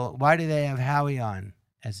possible, why do they have Howie on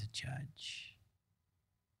as a judge?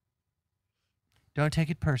 Don't take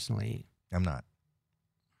it personally. I'm not.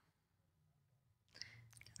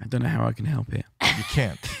 I don't know how I can help it. You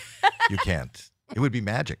can't. You can't. It would be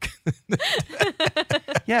magic.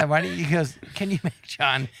 Yeah, why don't you go, can you make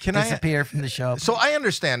John Can I- disappear from the show? So I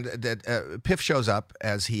understand that Piff shows up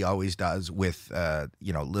as he always does with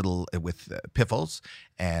piffles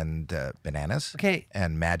and bananas Okay,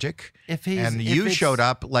 and magic. if he's... And if you it's- showed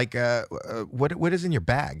up like what is in your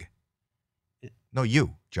bag? No,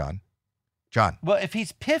 you, John. John. Well, if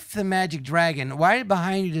he's Piff the Magic Dragon, why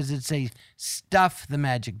behind you does it say Stuff the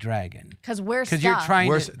Magic Dragon? Because we're Because you're stuffed.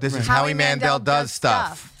 trying This to... is Howie Howie Mandel does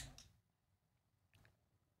stuff.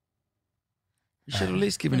 You should have at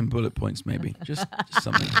least given him bullet points, maybe. Just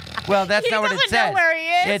something. Well, that's He not what it doesn't says. know where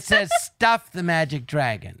he is. It says Stuff the Magic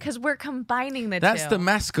Dragon. Because we're combining the That's two. the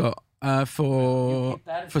mascot for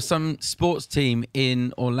some sports team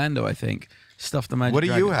in Orlando, I think. Stuff the Magic What do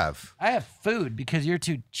Dragon. you have? I have food because you're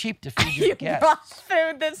too cheap to feed your You guests. brought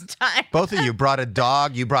food this time. Both of you brought a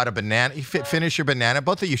dog. You brought a banana. You finish your banana.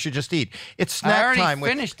 Both of you should just eat. It's I snack already time.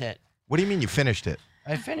 finished it. What do you mean you finished it?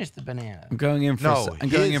 I finished the banana. I'm going in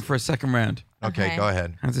for a second round. Okay, go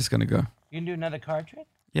ahead. How's this gonna go? You can do another card trick?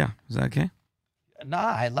 Yeah, is that okay? No,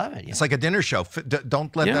 I love it. Yeah. It's like a dinner show.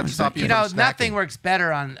 Don't let that stop you. You from know, snacking. nothing works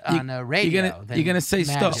better on radio. You're gonna say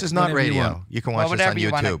magic. stop. This is not Whatever you radio. want. You can watch this on whatever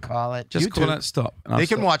you want to YouTube. call it. Just call YouTube. that stop. and I'll They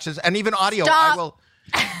can stop. watch this, and even audio. Stop. I will.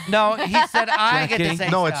 No, he said I get to Jackie? say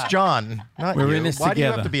No, stop. it's John. Not We're you. in this Why do you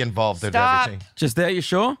have together. to be involved in Stop. everything? Just there. You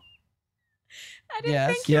sure? I didn't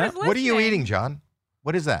Yes. think he Yeah. was listening. What are you eating, John?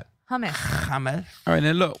 What is that? Hummus. Hummus. All right,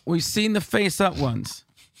 now look. We've seen the face up ones.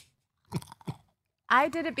 I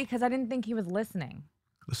did it because I didn't think he was listening.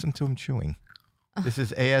 Listen to him chewing. This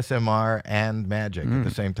is ASMR and magic at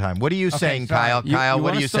the same time. What are you saying, sorry. Kyle? You- Kyle, you what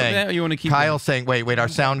wanna are you stop saying? there or you wanna keep Kyle's saying, wait, our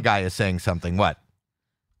sound guy is saying something. What?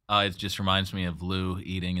 It just reminds me of Lou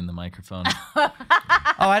eating in the microphone. Oh,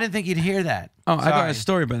 I didn't think you'd hear that. Oh, I got Sorry. a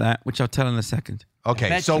story about that, which I'll tell in a second. Okay,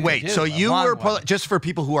 bet so you wait. do, So a you long were, one. just for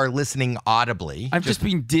people who are listening audibly. I've just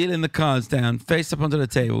been dealing the cards down, face up onto the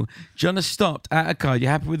table. John has stopped at a card. You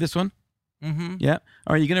happy with this one? Mm-hmm. Yeah.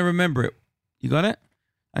 All right, you're gonna remember it. You got it?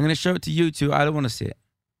 I'm gonna show it to you two. I don't want to see it.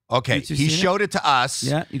 Okay, You two he seen it? showed it to us.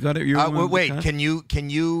 Yeah, you got it. You remember the Wait, card? can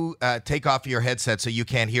you take off your headset so you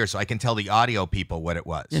can't hear, so I can tell the audio people what it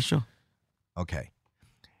was? Yeah, sure. Okay.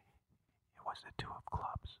 It was the 2 of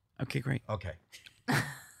clubs. Okay, great. Okay.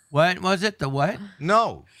 What was it? The what?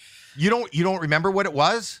 No, you don't remember what it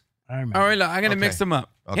was? I remember. All right, look, I'm gonna mix Okay. them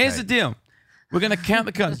up. Okay. Here's the deal. We're gonna count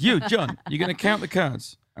the cards. You, John, you're gonna count the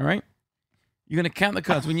cards. All right. You're gonna count the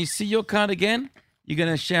cards. When you see your card again, you're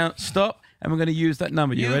gonna shout stop, and we're gonna use that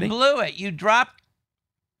number. You ready? blew it. You dropped.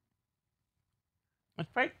 It's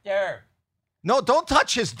right there. No, don't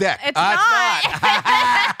touch his deck. It's not.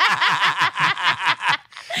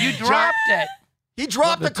 You dropped it. He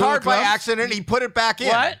dropped What, the the 2 of card by clubs? accident and he put it back in.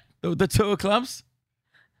 What? The 2 of clubs.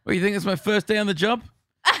 What, you think it's my first day on the job?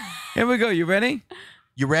 Here we go. You ready?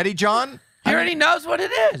 You ready, John? He already knows what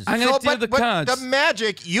it is. I'm gonna So, deal the but cards. the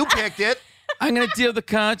magic, you picked it. I'm gonna deal the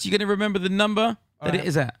cards. You're gonna remember the number that it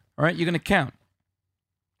is at. All right. You're gonna count.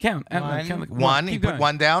 Count. Out loud. One. Count the, One, he Keep put going.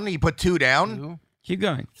 one down. He put 2 down. 2, Keep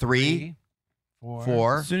going. 3, 4,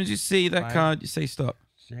 4, As soon as you see that 5, card, you say stop.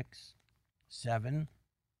 6, 7,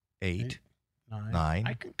 8. 9. 9.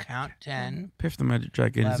 I can count 10, Piff the Magic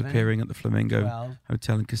Dragon is 11, appearing at the Flamingo 12,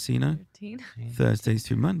 Hotel and Casino 15. 13. Thursdays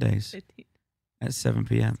through Mondays 15. at 7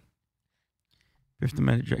 p.m. Piff the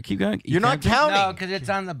Magic Dragon. Keep going. You're not counting? counting. No, because it's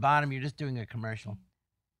on the bottom. You're just doing a commercial.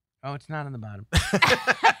 Oh, it's not on the bottom.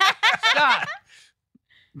 Stop.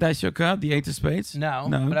 That's your card, the 8 of spades? No,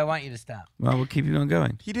 No. but I want you to stop. Well, we'll keep you on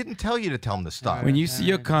going. He didn't tell you to tell him to stop. When you see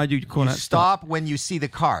your card, you call You out stop. stop when you see the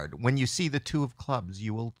card. When you see the 2 of clubs,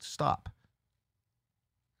 you will stop.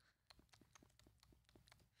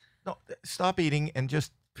 No, stop eating and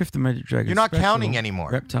just. Piff the Magic Dragon. You're not special counting anymore.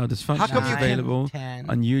 Reptile Dysfunction How come is you Nine, available 10,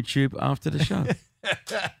 on YouTube after the show.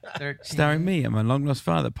 13, Starring me and my long lost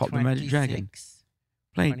father, Pop the Magic Dragon. 26.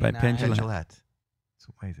 Played by 29. Pendulum. Gillette. It's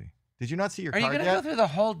amazing. Did you not see your Are you card going to go yet? through the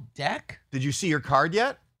whole deck? Did you see your card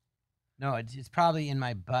yet? No, it's probably in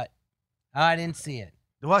my butt. Oh, I didn't see it.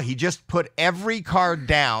 Well, he just put every card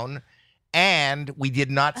down, and we did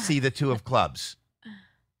not see the 2 of clubs.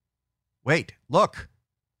 Wait, look.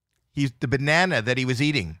 He's the banana that he was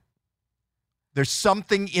eating. There's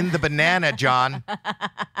something in the banana, John.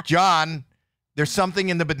 John, there's something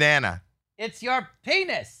in the banana. It's your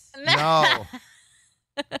penis. No.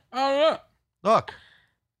 Oh, look. Look.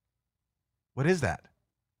 What is that?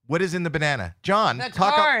 What is in the banana? John, The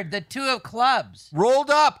talk up. card, the 2 of clubs. Rolled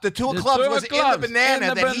up. The 2 of The clubs 2 of was clubs in the banana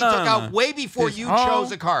in the that he took banana. out way before This you whole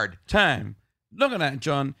chose a card. Time. Look at that,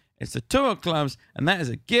 John. It's the 2 of clubs, and that is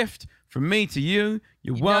a gift from me to you.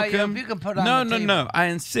 You're You know, welcome. you can put it on no, the no, table. no. I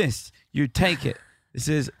insist. You take it. This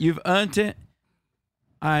is, you've earned it.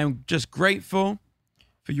 I'm just grateful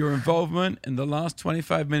for your involvement in the last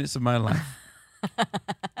 25 minutes of my life.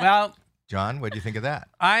 Well, John, what do you think of that?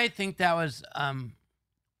 I think that was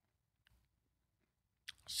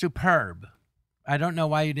superb. I don't know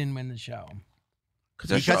why you didn't win the show.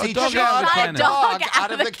 Because shot he a dog shot out a of the dog cannon.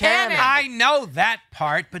 out of the cannon. I know that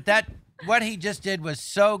part, but what he just did was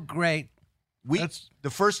so great. The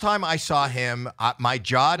first time I saw him, my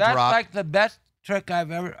jaw That's dropped. like the best trick I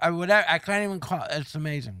can't even call it. It's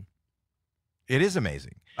amazing. It is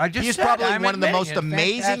amazing. I just He's said, probably I'm one of the admitting most it's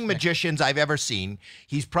amazing fantastic. magicians I've ever seen.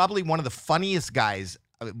 He's probably one of the funniest guys.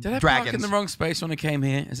 Did I park Dragons. in the wrong space when I came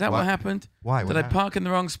here? Is that what happened? Why? Did What I happened? park in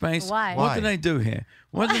the wrong space? Why? What Why? did I do here?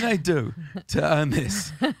 What did I do to earn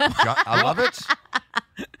this? John, I love it.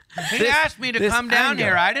 He asked me to this come down anger.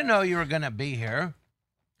 here. I didn't know you were going to be here.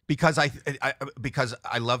 Because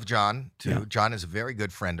I love John too. Yeah. John is a very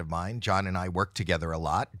good friend of mine. John and I work together a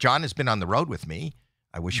lot. John has been on the road with me.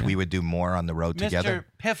 I wish we would do more on the road together.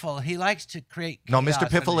 Mr. Piffle, he likes to create No, chaos Mr. on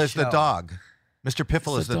Piffle the is the show. dog. Mr.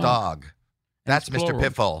 Piffle is the dog. That's it's Mr. plural.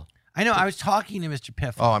 Piffle. I know. I was talking to Mr.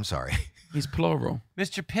 Piffle. Oh, I'm sorry. He's plural.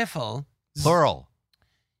 Mr. Piffle, Plural.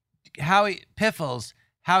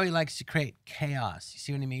 Howie likes to create chaos. You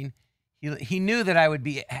see what I mean? He knew that I would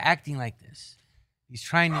be acting like this. He's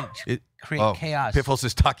trying to create chaos. Piffles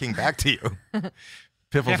is talking back to you.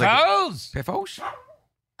 Piffles. Piffles! Piffles?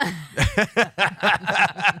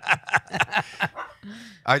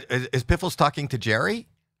 Is Piffles talking to Jerry?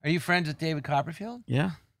 Are you friends with David Copperfield?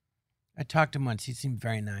 Yeah. I talked to him once. He seemed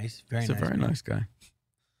very nice. He's a very man. nice guy.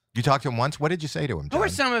 You talked to him once? What did you say to him, Who John? are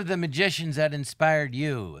some of the magicians that inspired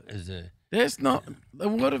you as a... There's not the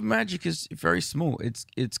world of magic is very small.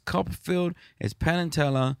 It's Copperfield, it's Penn and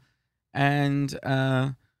Teller, and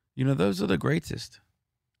those are the greatest.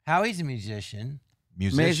 Howie's a musician.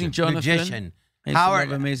 Amazing Jonathan. Magician. I used to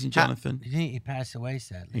love Amazing Jonathan. He passed away,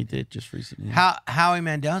 sadly. He did just recently. Howie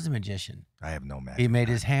Mandel's a magician. I have no magic. He made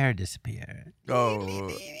his hair disappear. Oh.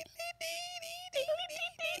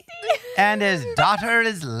 And his daughter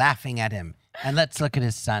is laughing at him. And let's look at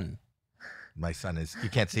his son. My son is... You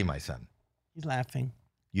can't see my son. He's laughing.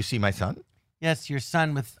 You see my son? Yes, your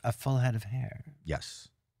son with a full head of hair. Yes.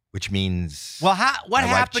 Which means... Well, what my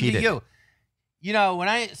wife happened to cheated. you? You know, when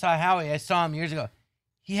I saw Howie, I saw him years ago.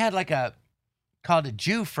 He had called a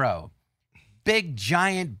Jew fro. Big,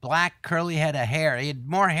 giant, black, curly head of hair. He had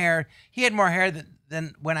more hair. He had more hair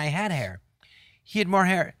than when I had hair. He had more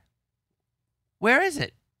hair. Where is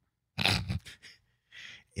it?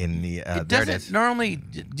 In the... It there doesn't it is. normally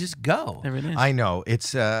just go. There it is. I know.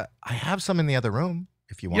 It's... I have some in the other room,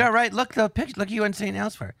 if you want. Yeah, right. Look the picture. Look, you went saying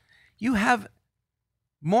elsewhere. You have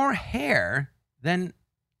more hair than...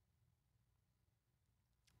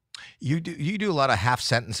 You do a lot of half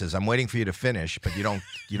sentences. I'm waiting for you to finish, but you don't.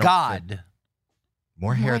 God.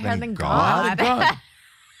 More hair More hair than than God. God.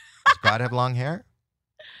 Does God have long hair?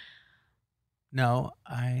 No,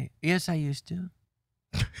 yes, I used to.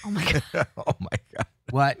 Oh my God. Oh my God.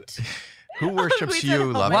 What? Who worships We said, you, oh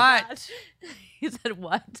love? my What? God. He said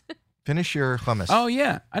what? Finish your hummus. Oh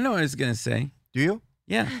yeah, I know what I was gonna say. Do you?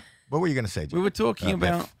 Yeah, What were you going to say, Jim? we were talking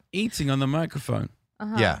about Biff. eating on the microphone.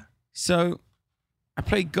 Uh-huh. Yeah, So, I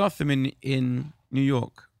played Gotham in New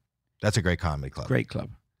York, that's a great comedy club. great club,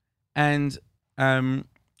 and I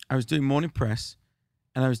was doing morning press,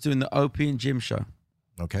 and I was doing the Opie and Jim show,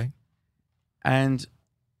 Okay. and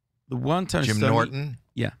the one time Jim Norton.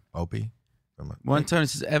 yeah, Opie. one time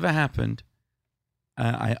this has ever happened,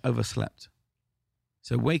 I overslept.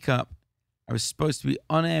 So wake up, I was supposed to be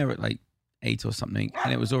on air at like 8 or something,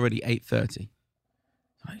 and it was already 8:30.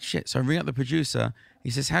 Like shit. So I ring up the producer. He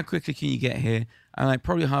says, "How quickly can you get here?" I'm like,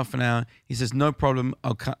 "Probably half an hour." He says, "No problem.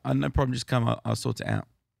 No problem. Just come. I'll sort it out."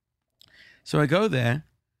 So I go there,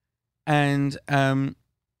 and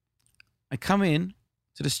I come in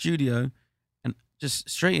to the studio, and just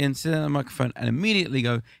straight in, sit down on the microphone, and immediately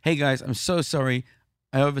go, "Hey guys, I'm so sorry.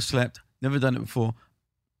 I overslept. Never done it before.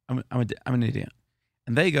 I'm an idiot."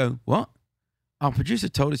 And they go, "What? Our producer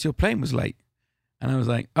told us your plane was late." And I was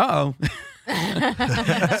like, "Uh-oh." So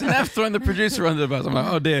now I've thrown the producer under the bus. I'm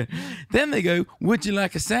like, "Oh dear." Then they go, "Would you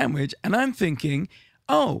like a sandwich?" And I'm thinking,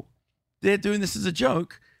 oh, they're doing this as a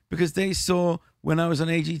joke because they saw when I was on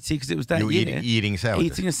AGT, because it was that You year, eating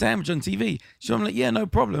sandwiches. eating a sandwich on TV. So I'm like, "Yeah, no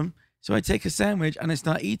problem." So I take a sandwich and I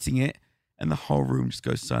start eating it, and the whole room just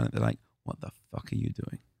goes silent. They're like, "What the fuck are you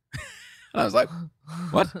doing?" And I was like,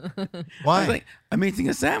 "What?" Why? I was like, "I'm eating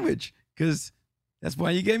a sandwich because that's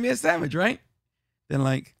why you gave me a sandwich, right?" They're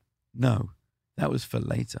like, "No, that was for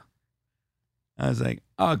later." I was like,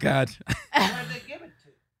 "Oh God."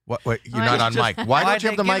 What, you're Oh, not it's on just- mic. Why Why'd don't you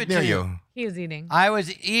have they the give mic it near to you? you? He was eating. I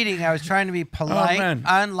was eating. I was trying to be polite, man.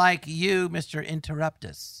 unlike you, Mr.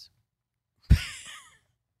 Interruptus.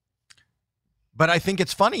 But I think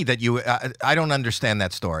it's funny that you. I don't understand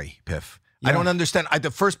that story, Piff. I Yeah. don't understand. The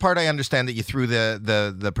first part I understand that you threw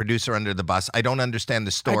the producer under the bus. I don't understand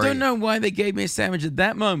the story. I don't know why they gave me a sandwich at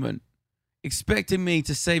that moment, expecting me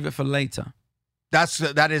to save it for later.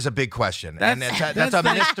 That is a big question, and That's- that's a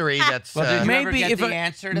that's- mystery. That's Well, did you ever Maybe get if the I-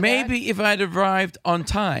 answer to Maybe if I'd arrived on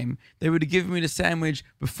time, they would have given me the sandwich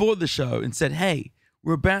before the show and said, "Hey,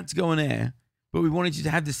 we're about to go on air, but we wanted you to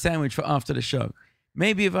have this sandwich for after the show."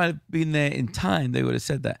 Maybe if I'd been there in time, they would have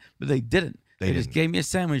said that, but they didn't. They just didn't. gave me a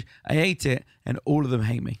sandwich. I ate it, and all of them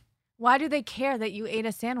hate me. Why do they care that you ate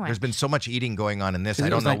a sandwich? There's been so much eating going on in this. 'Cause I it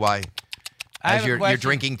don't was know like- why. I As have a you're question.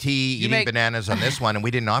 drinking tea, You eating make- bananas on this one, and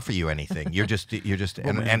we didn't offer you anything. You're just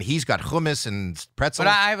and he's got hummus and pretzels.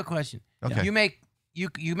 But I have a question. Okay. You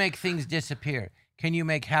make things disappear. Can you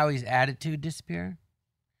make Howie's attitude disappear?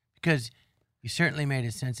 Because You certainly made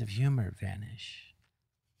a sense of humor vanish.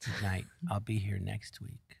 Good night. I'll be here next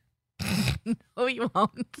week. No, you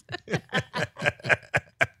won't.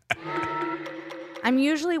 I'm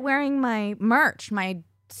usually wearing my merch, my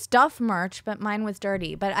stuff merch, but mine was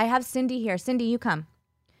dirty. But I have Cindy here. Cindy, you come.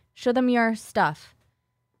 Show them your stuff.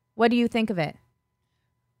 What do you think of it?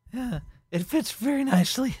 Yeah, it fits very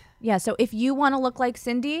nicely. Yeah, so if you want to look like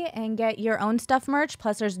Cindy and get your own stuff merch,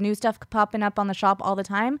 plus there's new stuff popping up on the shop all the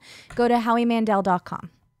time, go to howiemandel.com.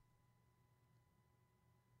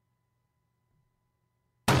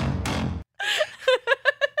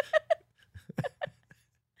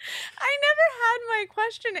 I never had my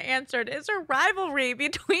question answered. Is there rivalry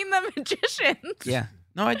between the magicians? Yeah.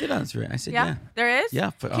 No, I did answer it. I said yeah. There is?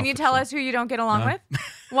 Yeah. Can you tell us who you don't get along with?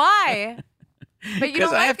 Why? But you don't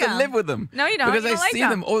Because I like have to live with them. No, you don't. Because You don't I like see them.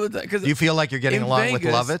 them all the time. Do you feel like you're getting in along with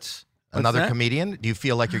Vegas- Lovitz? Another that? comedian? Do you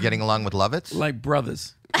feel like you're getting along with Lovitz? Like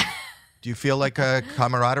brothers. Do you feel like a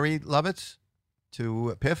camaraderie, Lovitz,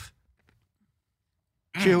 to Piff?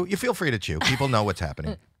 Chew. You feel free to chew. People know what's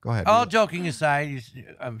happening. Go ahead. All joking aside,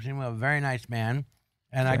 I'm seeing a very nice man.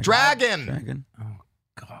 And Dragon. Oh,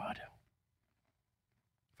 God.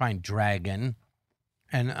 Fine, Dragon.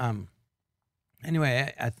 And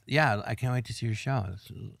anyway, I can't wait to see your show.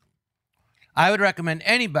 I would recommend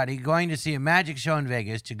anybody going to see a magic show in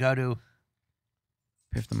Vegas to go to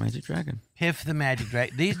Piff the Magic Dragon. Piff the Magic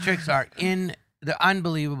Dragon. These tricks they're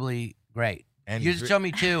unbelievably great. And You just showed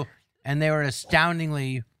me two, and they were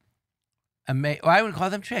astoundingly amazing. Well, I wouldn't call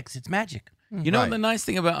them tricks. It's magic. You know what the nice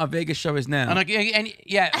thing about our Vegas show is now? And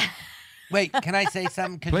wait, can I say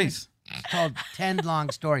something? 'Cause Please. It's told 10 long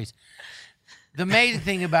stories. The amazing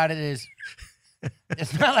thing about it is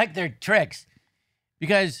it's not like they're tricks.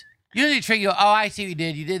 Because usually a trick, you go, oh, I see what you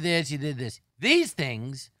did. You did this, you did this. These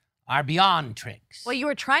things are beyond tricks. Well, you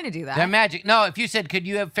were trying to do that. They're magic. No, if you said, could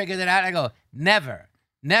you have figured that out? I go, never.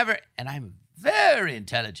 And I'm very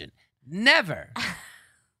intelligent. Never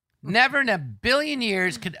in a billion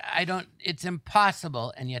years it's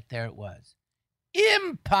impossible. And yet there it was.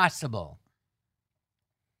 Impossible.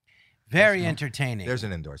 Very entertaining. There's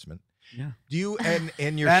an endorsement. Yeah. Do you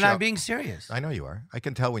and your and show? I'm being serious. I know you are. I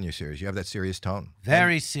can tell when you're serious. You have that serious tone.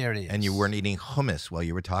 Very serious. And you weren't eating hummus while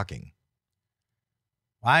you were talking.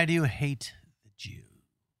 Why do you hate the Jew?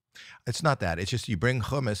 It's not that. It's just you bring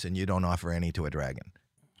hummus and you don't offer any to a dragon.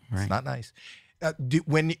 Right. It's not nice. Do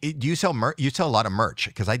you sell merch? You sell a lot of merch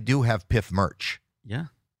because I do have Piff merch. Yeah.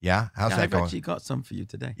 Yeah. How's that I've going? actually got some for you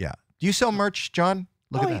today. Yeah. Do you sell merch, John?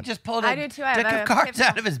 Look at He that. just pulled I a do too. I deck have of a cards Piff-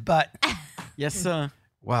 out of his butt. Yes, sir.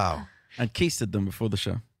 Wow. I keisted them before the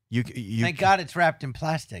show. You Thank God it's wrapped in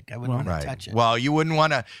plastic. I wouldn't want to Right. touch it. Well, you wouldn't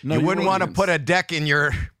want to. No, you you wouldn't want to wouldn't. put a deck in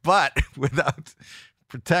your butt without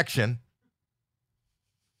protection.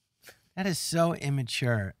 That is so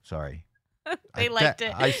immature. Sorry. They liked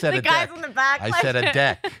it. I said the a guys deck. in the back. I liked said a it.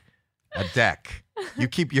 deck. A deck. You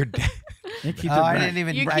keep your deck. Yeah, keep Oh, it I back. didn't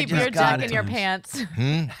even. You I keep just your got deck it. in your pants.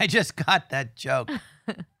 I just got that joke.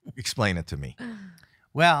 Explain it to me.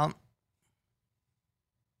 Well,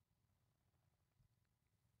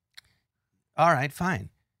 all right, fine.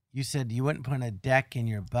 You said you wouldn't put a deck in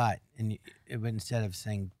your butt, and instead of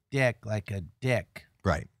saying dick, like a dick.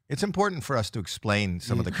 Right. It's important for us to explain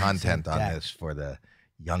some of the You content said on deck. this for the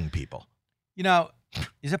young people. You know,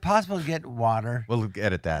 is it possible to get water? We'll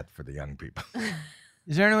edit that for the young people.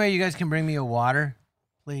 Is there any way you guys can bring me a water,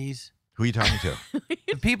 please? Who are you talking to?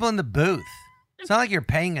 The people in the booth. It's not like you're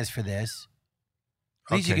paying us for this.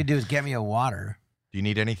 Least you Okay. could do is get me a water. Do you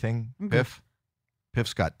need anything, Piff?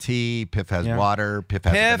 Piff's got tea. Piff has Yeah. water. Piff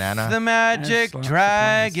has a Piff banana. the Magic Yes,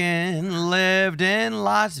 Dragon lived in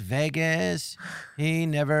Las Vegas. He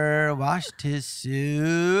never washed his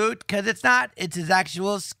suit because it's his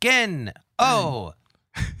actual skin. Oh,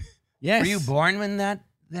 Yes. were you born with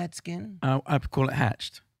that skin? I call it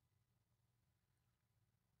hatched.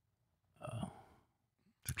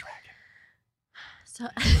 The dragon. So,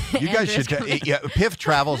 You guys Andrew's should. coming. Yeah, Piff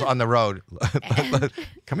travels on the road.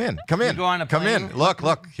 Come in. Come in. go on a Come in. plane?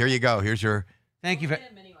 Look. Here you go. Here's your. Thank you for.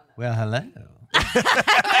 Well, hello.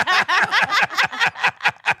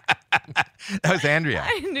 That was Andrea.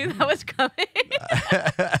 I knew that was coming.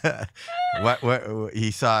 What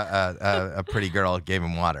he saw a pretty girl, gave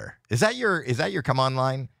him water. Is that your come on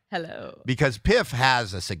line? Hello. Because Piff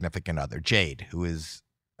has a significant other, Jade, who is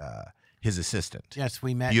his assistant. Yes,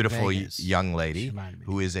 we met. in Beautiful Vegas. young lady She reminded me.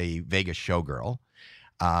 who is a Vegas showgirl,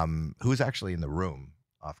 who's actually in the room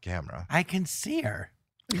off camera. I can see her.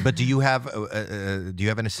 But do you have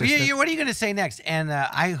an assistant? What are you going to say next? And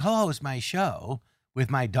I host my show with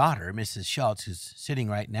my daughter, Mrs. Schultz, who's sitting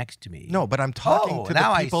right next to me. No, but I'm talking to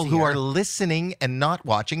now the I people see who her. are listening and not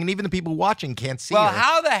watching, and even the people watching can't see Well, her.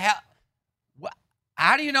 how the hell?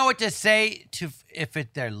 How do you know what to say if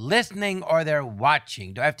they're listening or they're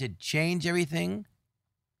watching? Do I have to change everything?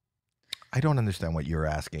 I don't understand what you're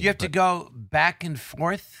asking. Do you have to go back and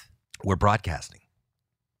forth? We're broadcasting.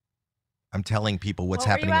 I'm telling people what's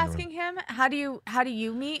What happening. were you in the room. asking him? How do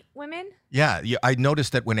you meet women? Yeah, I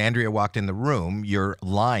noticed that when Andrea walked in the room, your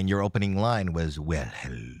opening line was, "Well,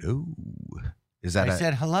 hello." Is that I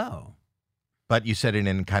said hello. But you said it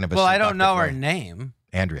in kind of a Well, I don't know her seductive way. name.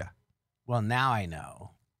 Andrea. Well, now I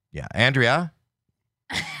know. Yeah, Andrea.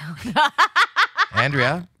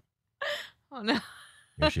 Andrea. Oh no.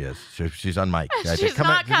 Here she is. She's on mic. I She's think, come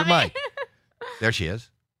not to the coming. mic. There she is.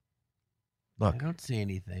 I Look, don't see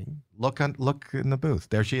anything. look in the booth.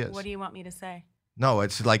 There she is. What do you want me to say? No,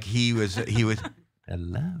 it's like he was.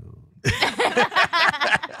 Hello.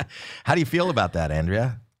 How do you feel about that,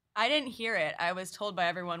 Andrea? I didn't hear it. I was told by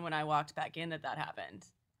everyone when I walked back in that happened.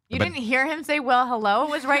 You But- didn't hear him say, "Well, hello." It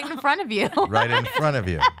was right in front of you. Right in front of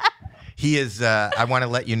you. He is. I want to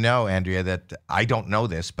let you know, Andrea, that I don't know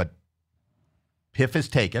this, but Piff is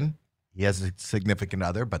taken. He has a significant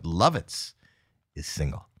other, but Lovitz is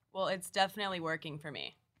single. Well, it's definitely working for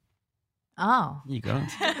me. Oh. You go.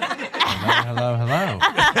 Hello.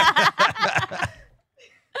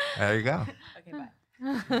 There you go. Okay,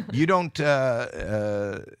 bye. You don't.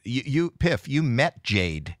 You Piff. You met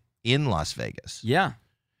Jade in Las Vegas. Yeah.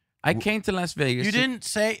 I came to Las Vegas. You didn't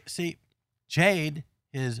see, Jade,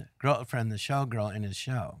 his girlfriend, the showgirl in his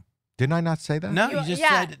show. Didn't I not say that? No, you just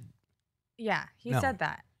yeah. said Yeah, he No. said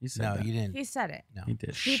that. You said no. that. You didn't. He said it. No. He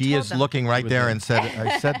did. He She told is them. looking right With there them. and said,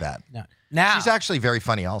 "I said that." No. Now She's actually very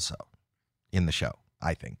funny, also, in the show.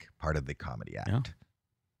 I think part of the comedy act. Yeah.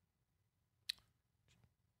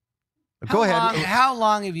 Go ahead. How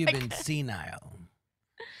long have you been senile?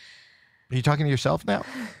 Are you talking to yourself now?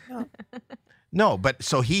 No, but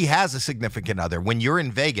so he has a significant other. When you're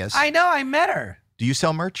in Vegas, I know. I met her. do you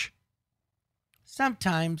sell merch?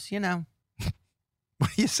 Sometimes, What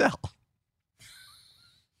do you sell?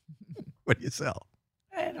 What do you sell?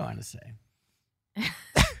 I don't want to say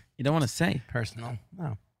You don't want to say. personal.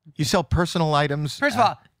 No. You sell personal items. First of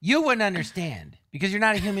all, you wouldn't understand because you're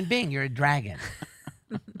not a human being. You're a dragon.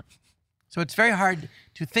 So it's very hard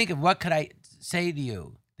to think of what could I say to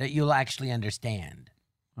you that you'll actually understand.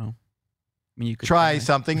 I mean, you could try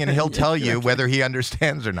something and he'll tell you whether he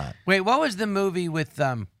understands or not. Wait, what was the movie with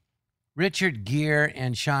Richard Gere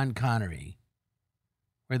and Sean Connery?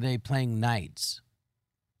 Were they playing knights?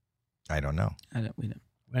 I don't know. We don't.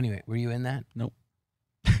 Anyway, were you in that? Nope.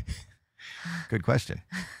 Good question.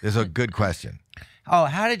 This is a good question. Oh,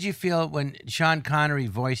 how did you feel when Sean Connery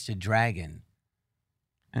voiced a dragon?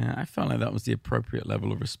 I felt like that was the appropriate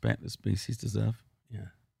level of respect the species deserve. Yeah.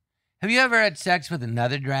 Have you ever had sex with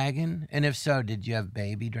another dragon? And if so, did you have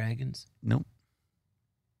baby dragons? Nope.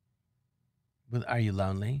 Are you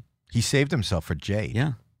lonely? He saved himself for Jade.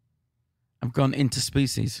 Yeah. I've gone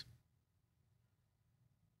interspecies.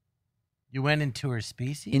 You went into her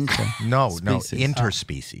species? No, Species.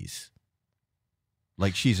 interspecies.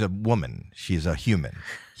 Like she's a woman, she's a human,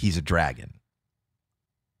 he's a dragon.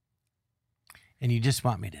 And you just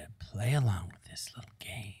want me to play along with this little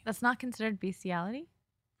game. That's not considered bestiality?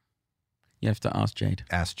 You have to ask Jade.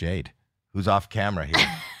 Ask Jade, who's off camera here.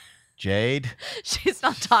 Jade. She's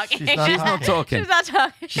not talking. She's not talking. She's not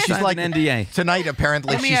talking. She's signed like an NDA. Tonight,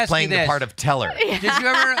 apparently, Let me she's ask you playing the this. part of Teller.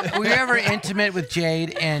 Were you ever intimate with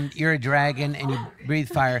Jade and you're a dragon and you breathe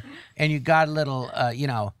fire and you got a little,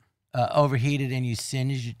 overheated and you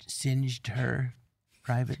singed her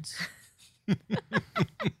privates?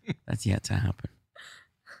 That's yet to happen.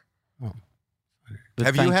 Oh. But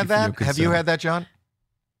Have thank you had for your that? Have you concern. had that, John?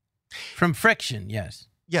 From friction, yes.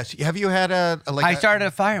 Yes. Have you had I started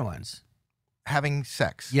a fire once. having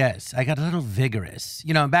sex? Yes, I got a little vigorous.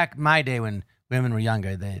 Back in my day when women were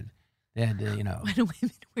younger, they had to, When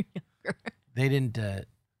women were younger. they didn't,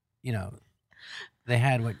 they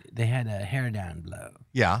had a hair down blow.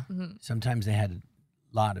 Yeah. Sometimes they had a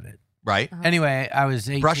lot of it. Right. Anyway, I was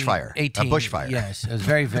 18. Brush fire. 18. A bush fire. Yes, I was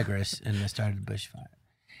very vigorous, and I started a bush fire.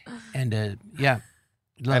 And a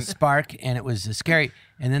little spark, and it was scary.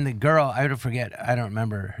 And then the girl, I don't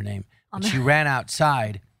remember her name, but she ran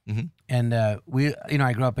outside, and I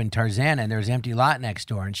grew up in Tarzana, and there was an empty lot next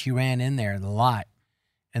door, and she ran in there, the lot,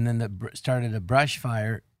 and then started a brush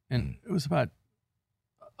fire, and it was about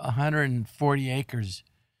 140 acres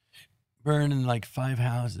burning like 5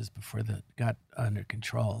 houses before it got under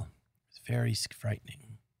control. It's very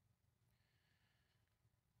frightening.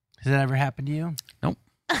 Has that ever happened to you? Nope.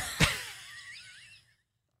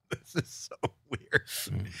 This is so weird.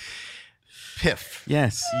 Piff.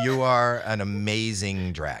 Yes. You are an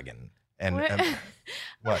amazing dragon. And What?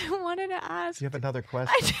 what? I wanted to ask. Do you have another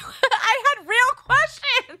question? I had real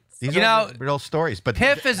questions. These You are know, real stories. But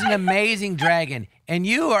Piff is an amazing dragon, and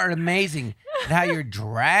you are amazing at how you're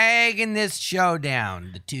dragging this show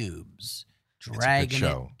down the tubes. Dragging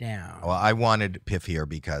show. it down. Well, I wanted Piff here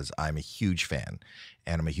because I'm a huge fan.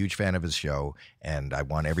 And I'm a huge fan of his show. And I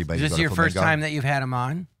want everybody Is to this go your to first Flamingo time that you've had him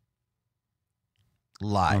on?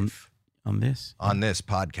 live On this? on this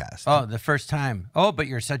podcast. Oh, the first time. Oh, but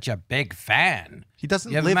you're such a big fan. He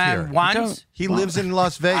doesn't You have live him here. on once? He lives in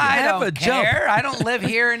Las Vegas. I Have a don't jump. care. I don't live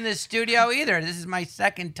here in this studio either. This is my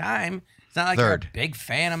second time. It's not like you're Third. a big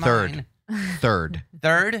fan of Third. mine. Third.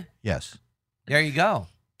 Third? Yes. There you go.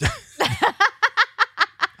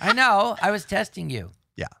 I know. I was testing you.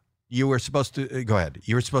 Yeah. You were supposed to go ahead.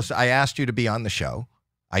 You were supposed to. I asked you to be on the show.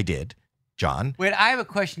 I did. John. Wait, I have a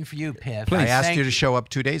question for you, Piff. I asked Thank you to show up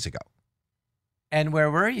 2 days ago. And where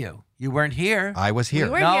were you? You weren't here. I was here.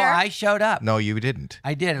 We were no, here. I showed up. No, you didn't.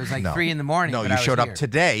 I did. It was like No. 3 a.m. No, but you I was showed up here.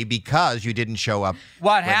 today because you didn't show up.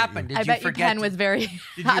 What when happened? Did I you bet you forget? Ken was very Did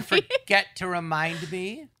you happy. forget to remind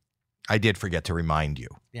me? I did forget to remind you.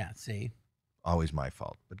 Yeah. See. Always my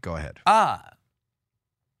fault. But go ahead. Ah.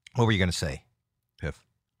 What were you going to say, Piff?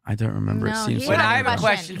 I don't remember. No, it seems he But like I have a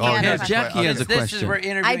question Oh, for he you. has a Jackie que- has a This is question. we're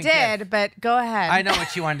interviewing I did, Piff. but go ahead. I know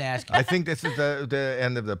what you wanted to ask. I think this is the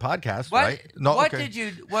end of the podcast, What? right? No. What okay. did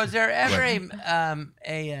you? Was there ever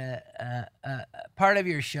a part of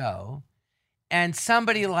your show, and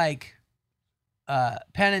somebody like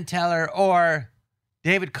Penn and Teller or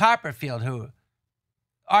David Copperfield, who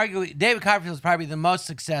arguably David Copperfield is probably the most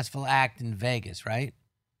successful act in Vegas, right?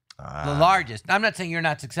 The largest. I'm not saying you're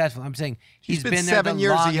not successful. I'm saying he's been been there 7 the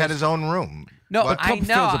years. longest. He had his own room. No, But I Copperfield's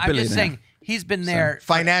know. a I'm just billionaire. saying he's been there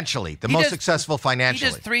Financially, the He most does- successful financially.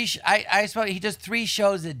 He does 3. I suppose he does 3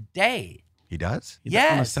 shows a day. He does? He does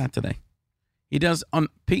on a Yes. Saturday. He does on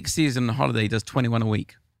peak season and holiday. He does 21 a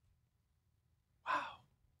week.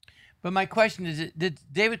 But my question is, did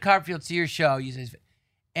David Copperfield see your show? You said,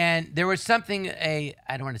 and there was something, I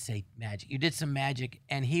don't want to say magic. You did some magic,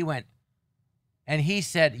 and he went, and he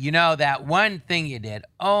said, you know, that one thing you did,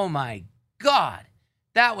 oh my God,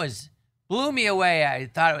 that blew me away. I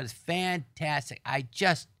thought it was fantastic. I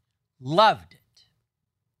just loved it.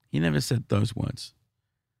 He never said those words.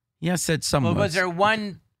 He has said some Well, words. was there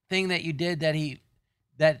one thing that you did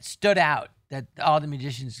that stood out, that all the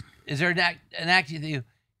magicians, is there an act that you,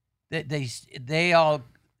 that they all,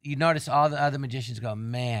 you notice all the other magicians go,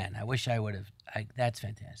 man, I wish I would have, that's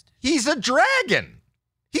fantastic. He's a dragon.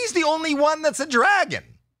 He's the only one that's a dragon.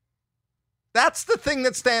 That's the thing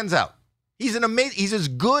that stands out. He's an amazing. He's as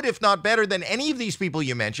good, if not better, than any of these people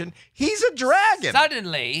you mentioned. He's a dragon.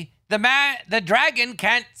 Suddenly, the dragon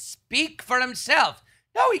can't speak for himself.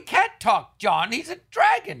 No, he can't talk, John. He's a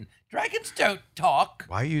dragon. Dragons don't talk.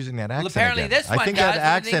 Why are you using that accent? apparently again? this one I think does, that with an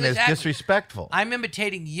accent English is accent. disrespectful. I'm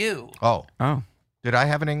imitating you. Oh, Oh, did I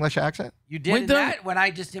have an English accent? You did We in don't- that when I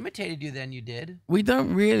just imitated you. Then you did. we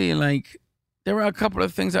don't really like. There are a couple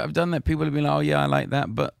of things that I've done that people have been like, oh yeah, I like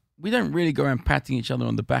that, but we don't really go around patting each other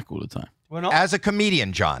on the back all the time. Well, no. As a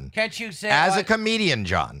comedian, John. Can't you say As a what? comedian,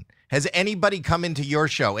 John. Has anybody come into your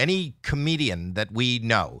show, any comedian that we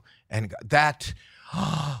know, and go, that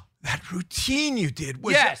routine you did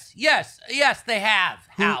was Yes, they have,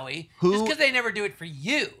 Howie. who- Just because they never do it for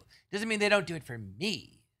you doesn't mean they don't do it for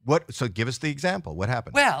me. what? So give us the example. What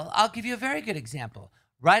happened? Well, I'll give you a very good example.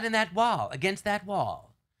 Right in that wall, against that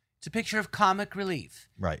wall, it's a picture of comic relief.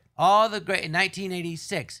 Right. All the great, in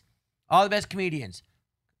 1986, all the best comedians.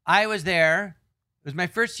 I was there. It was my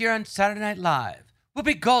first year on Saturday Night Live.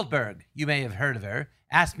 Whoopi Goldberg, you may have heard of her,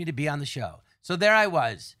 asked me to be on the show. So there I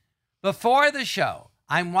was. Before the show,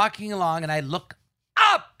 I'm walking along and I look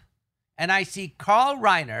up and I see Carl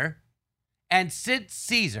Reiner and Sid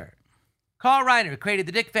Caesar. Carl Reiner created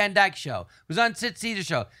the Dick Van Dyke Show, was on Sid Caesar's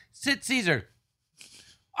show. Sid Caesar,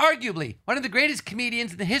 arguably one of the greatest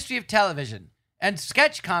comedians in the history of television and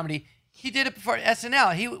sketch comedy. He did it before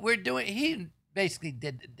SNL. He basically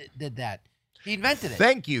did that. He invented it.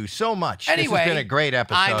 Thank you so much. Anyway, this has been a great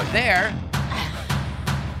episode. I'm there.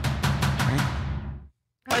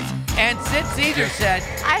 And Sid Caesar said,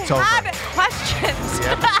 I It's over. had questions.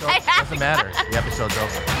 The episode doesn't matter. The episode's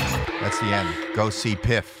over. That's the end. Go see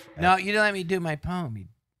Piff. no, you didn't let me do my poem. You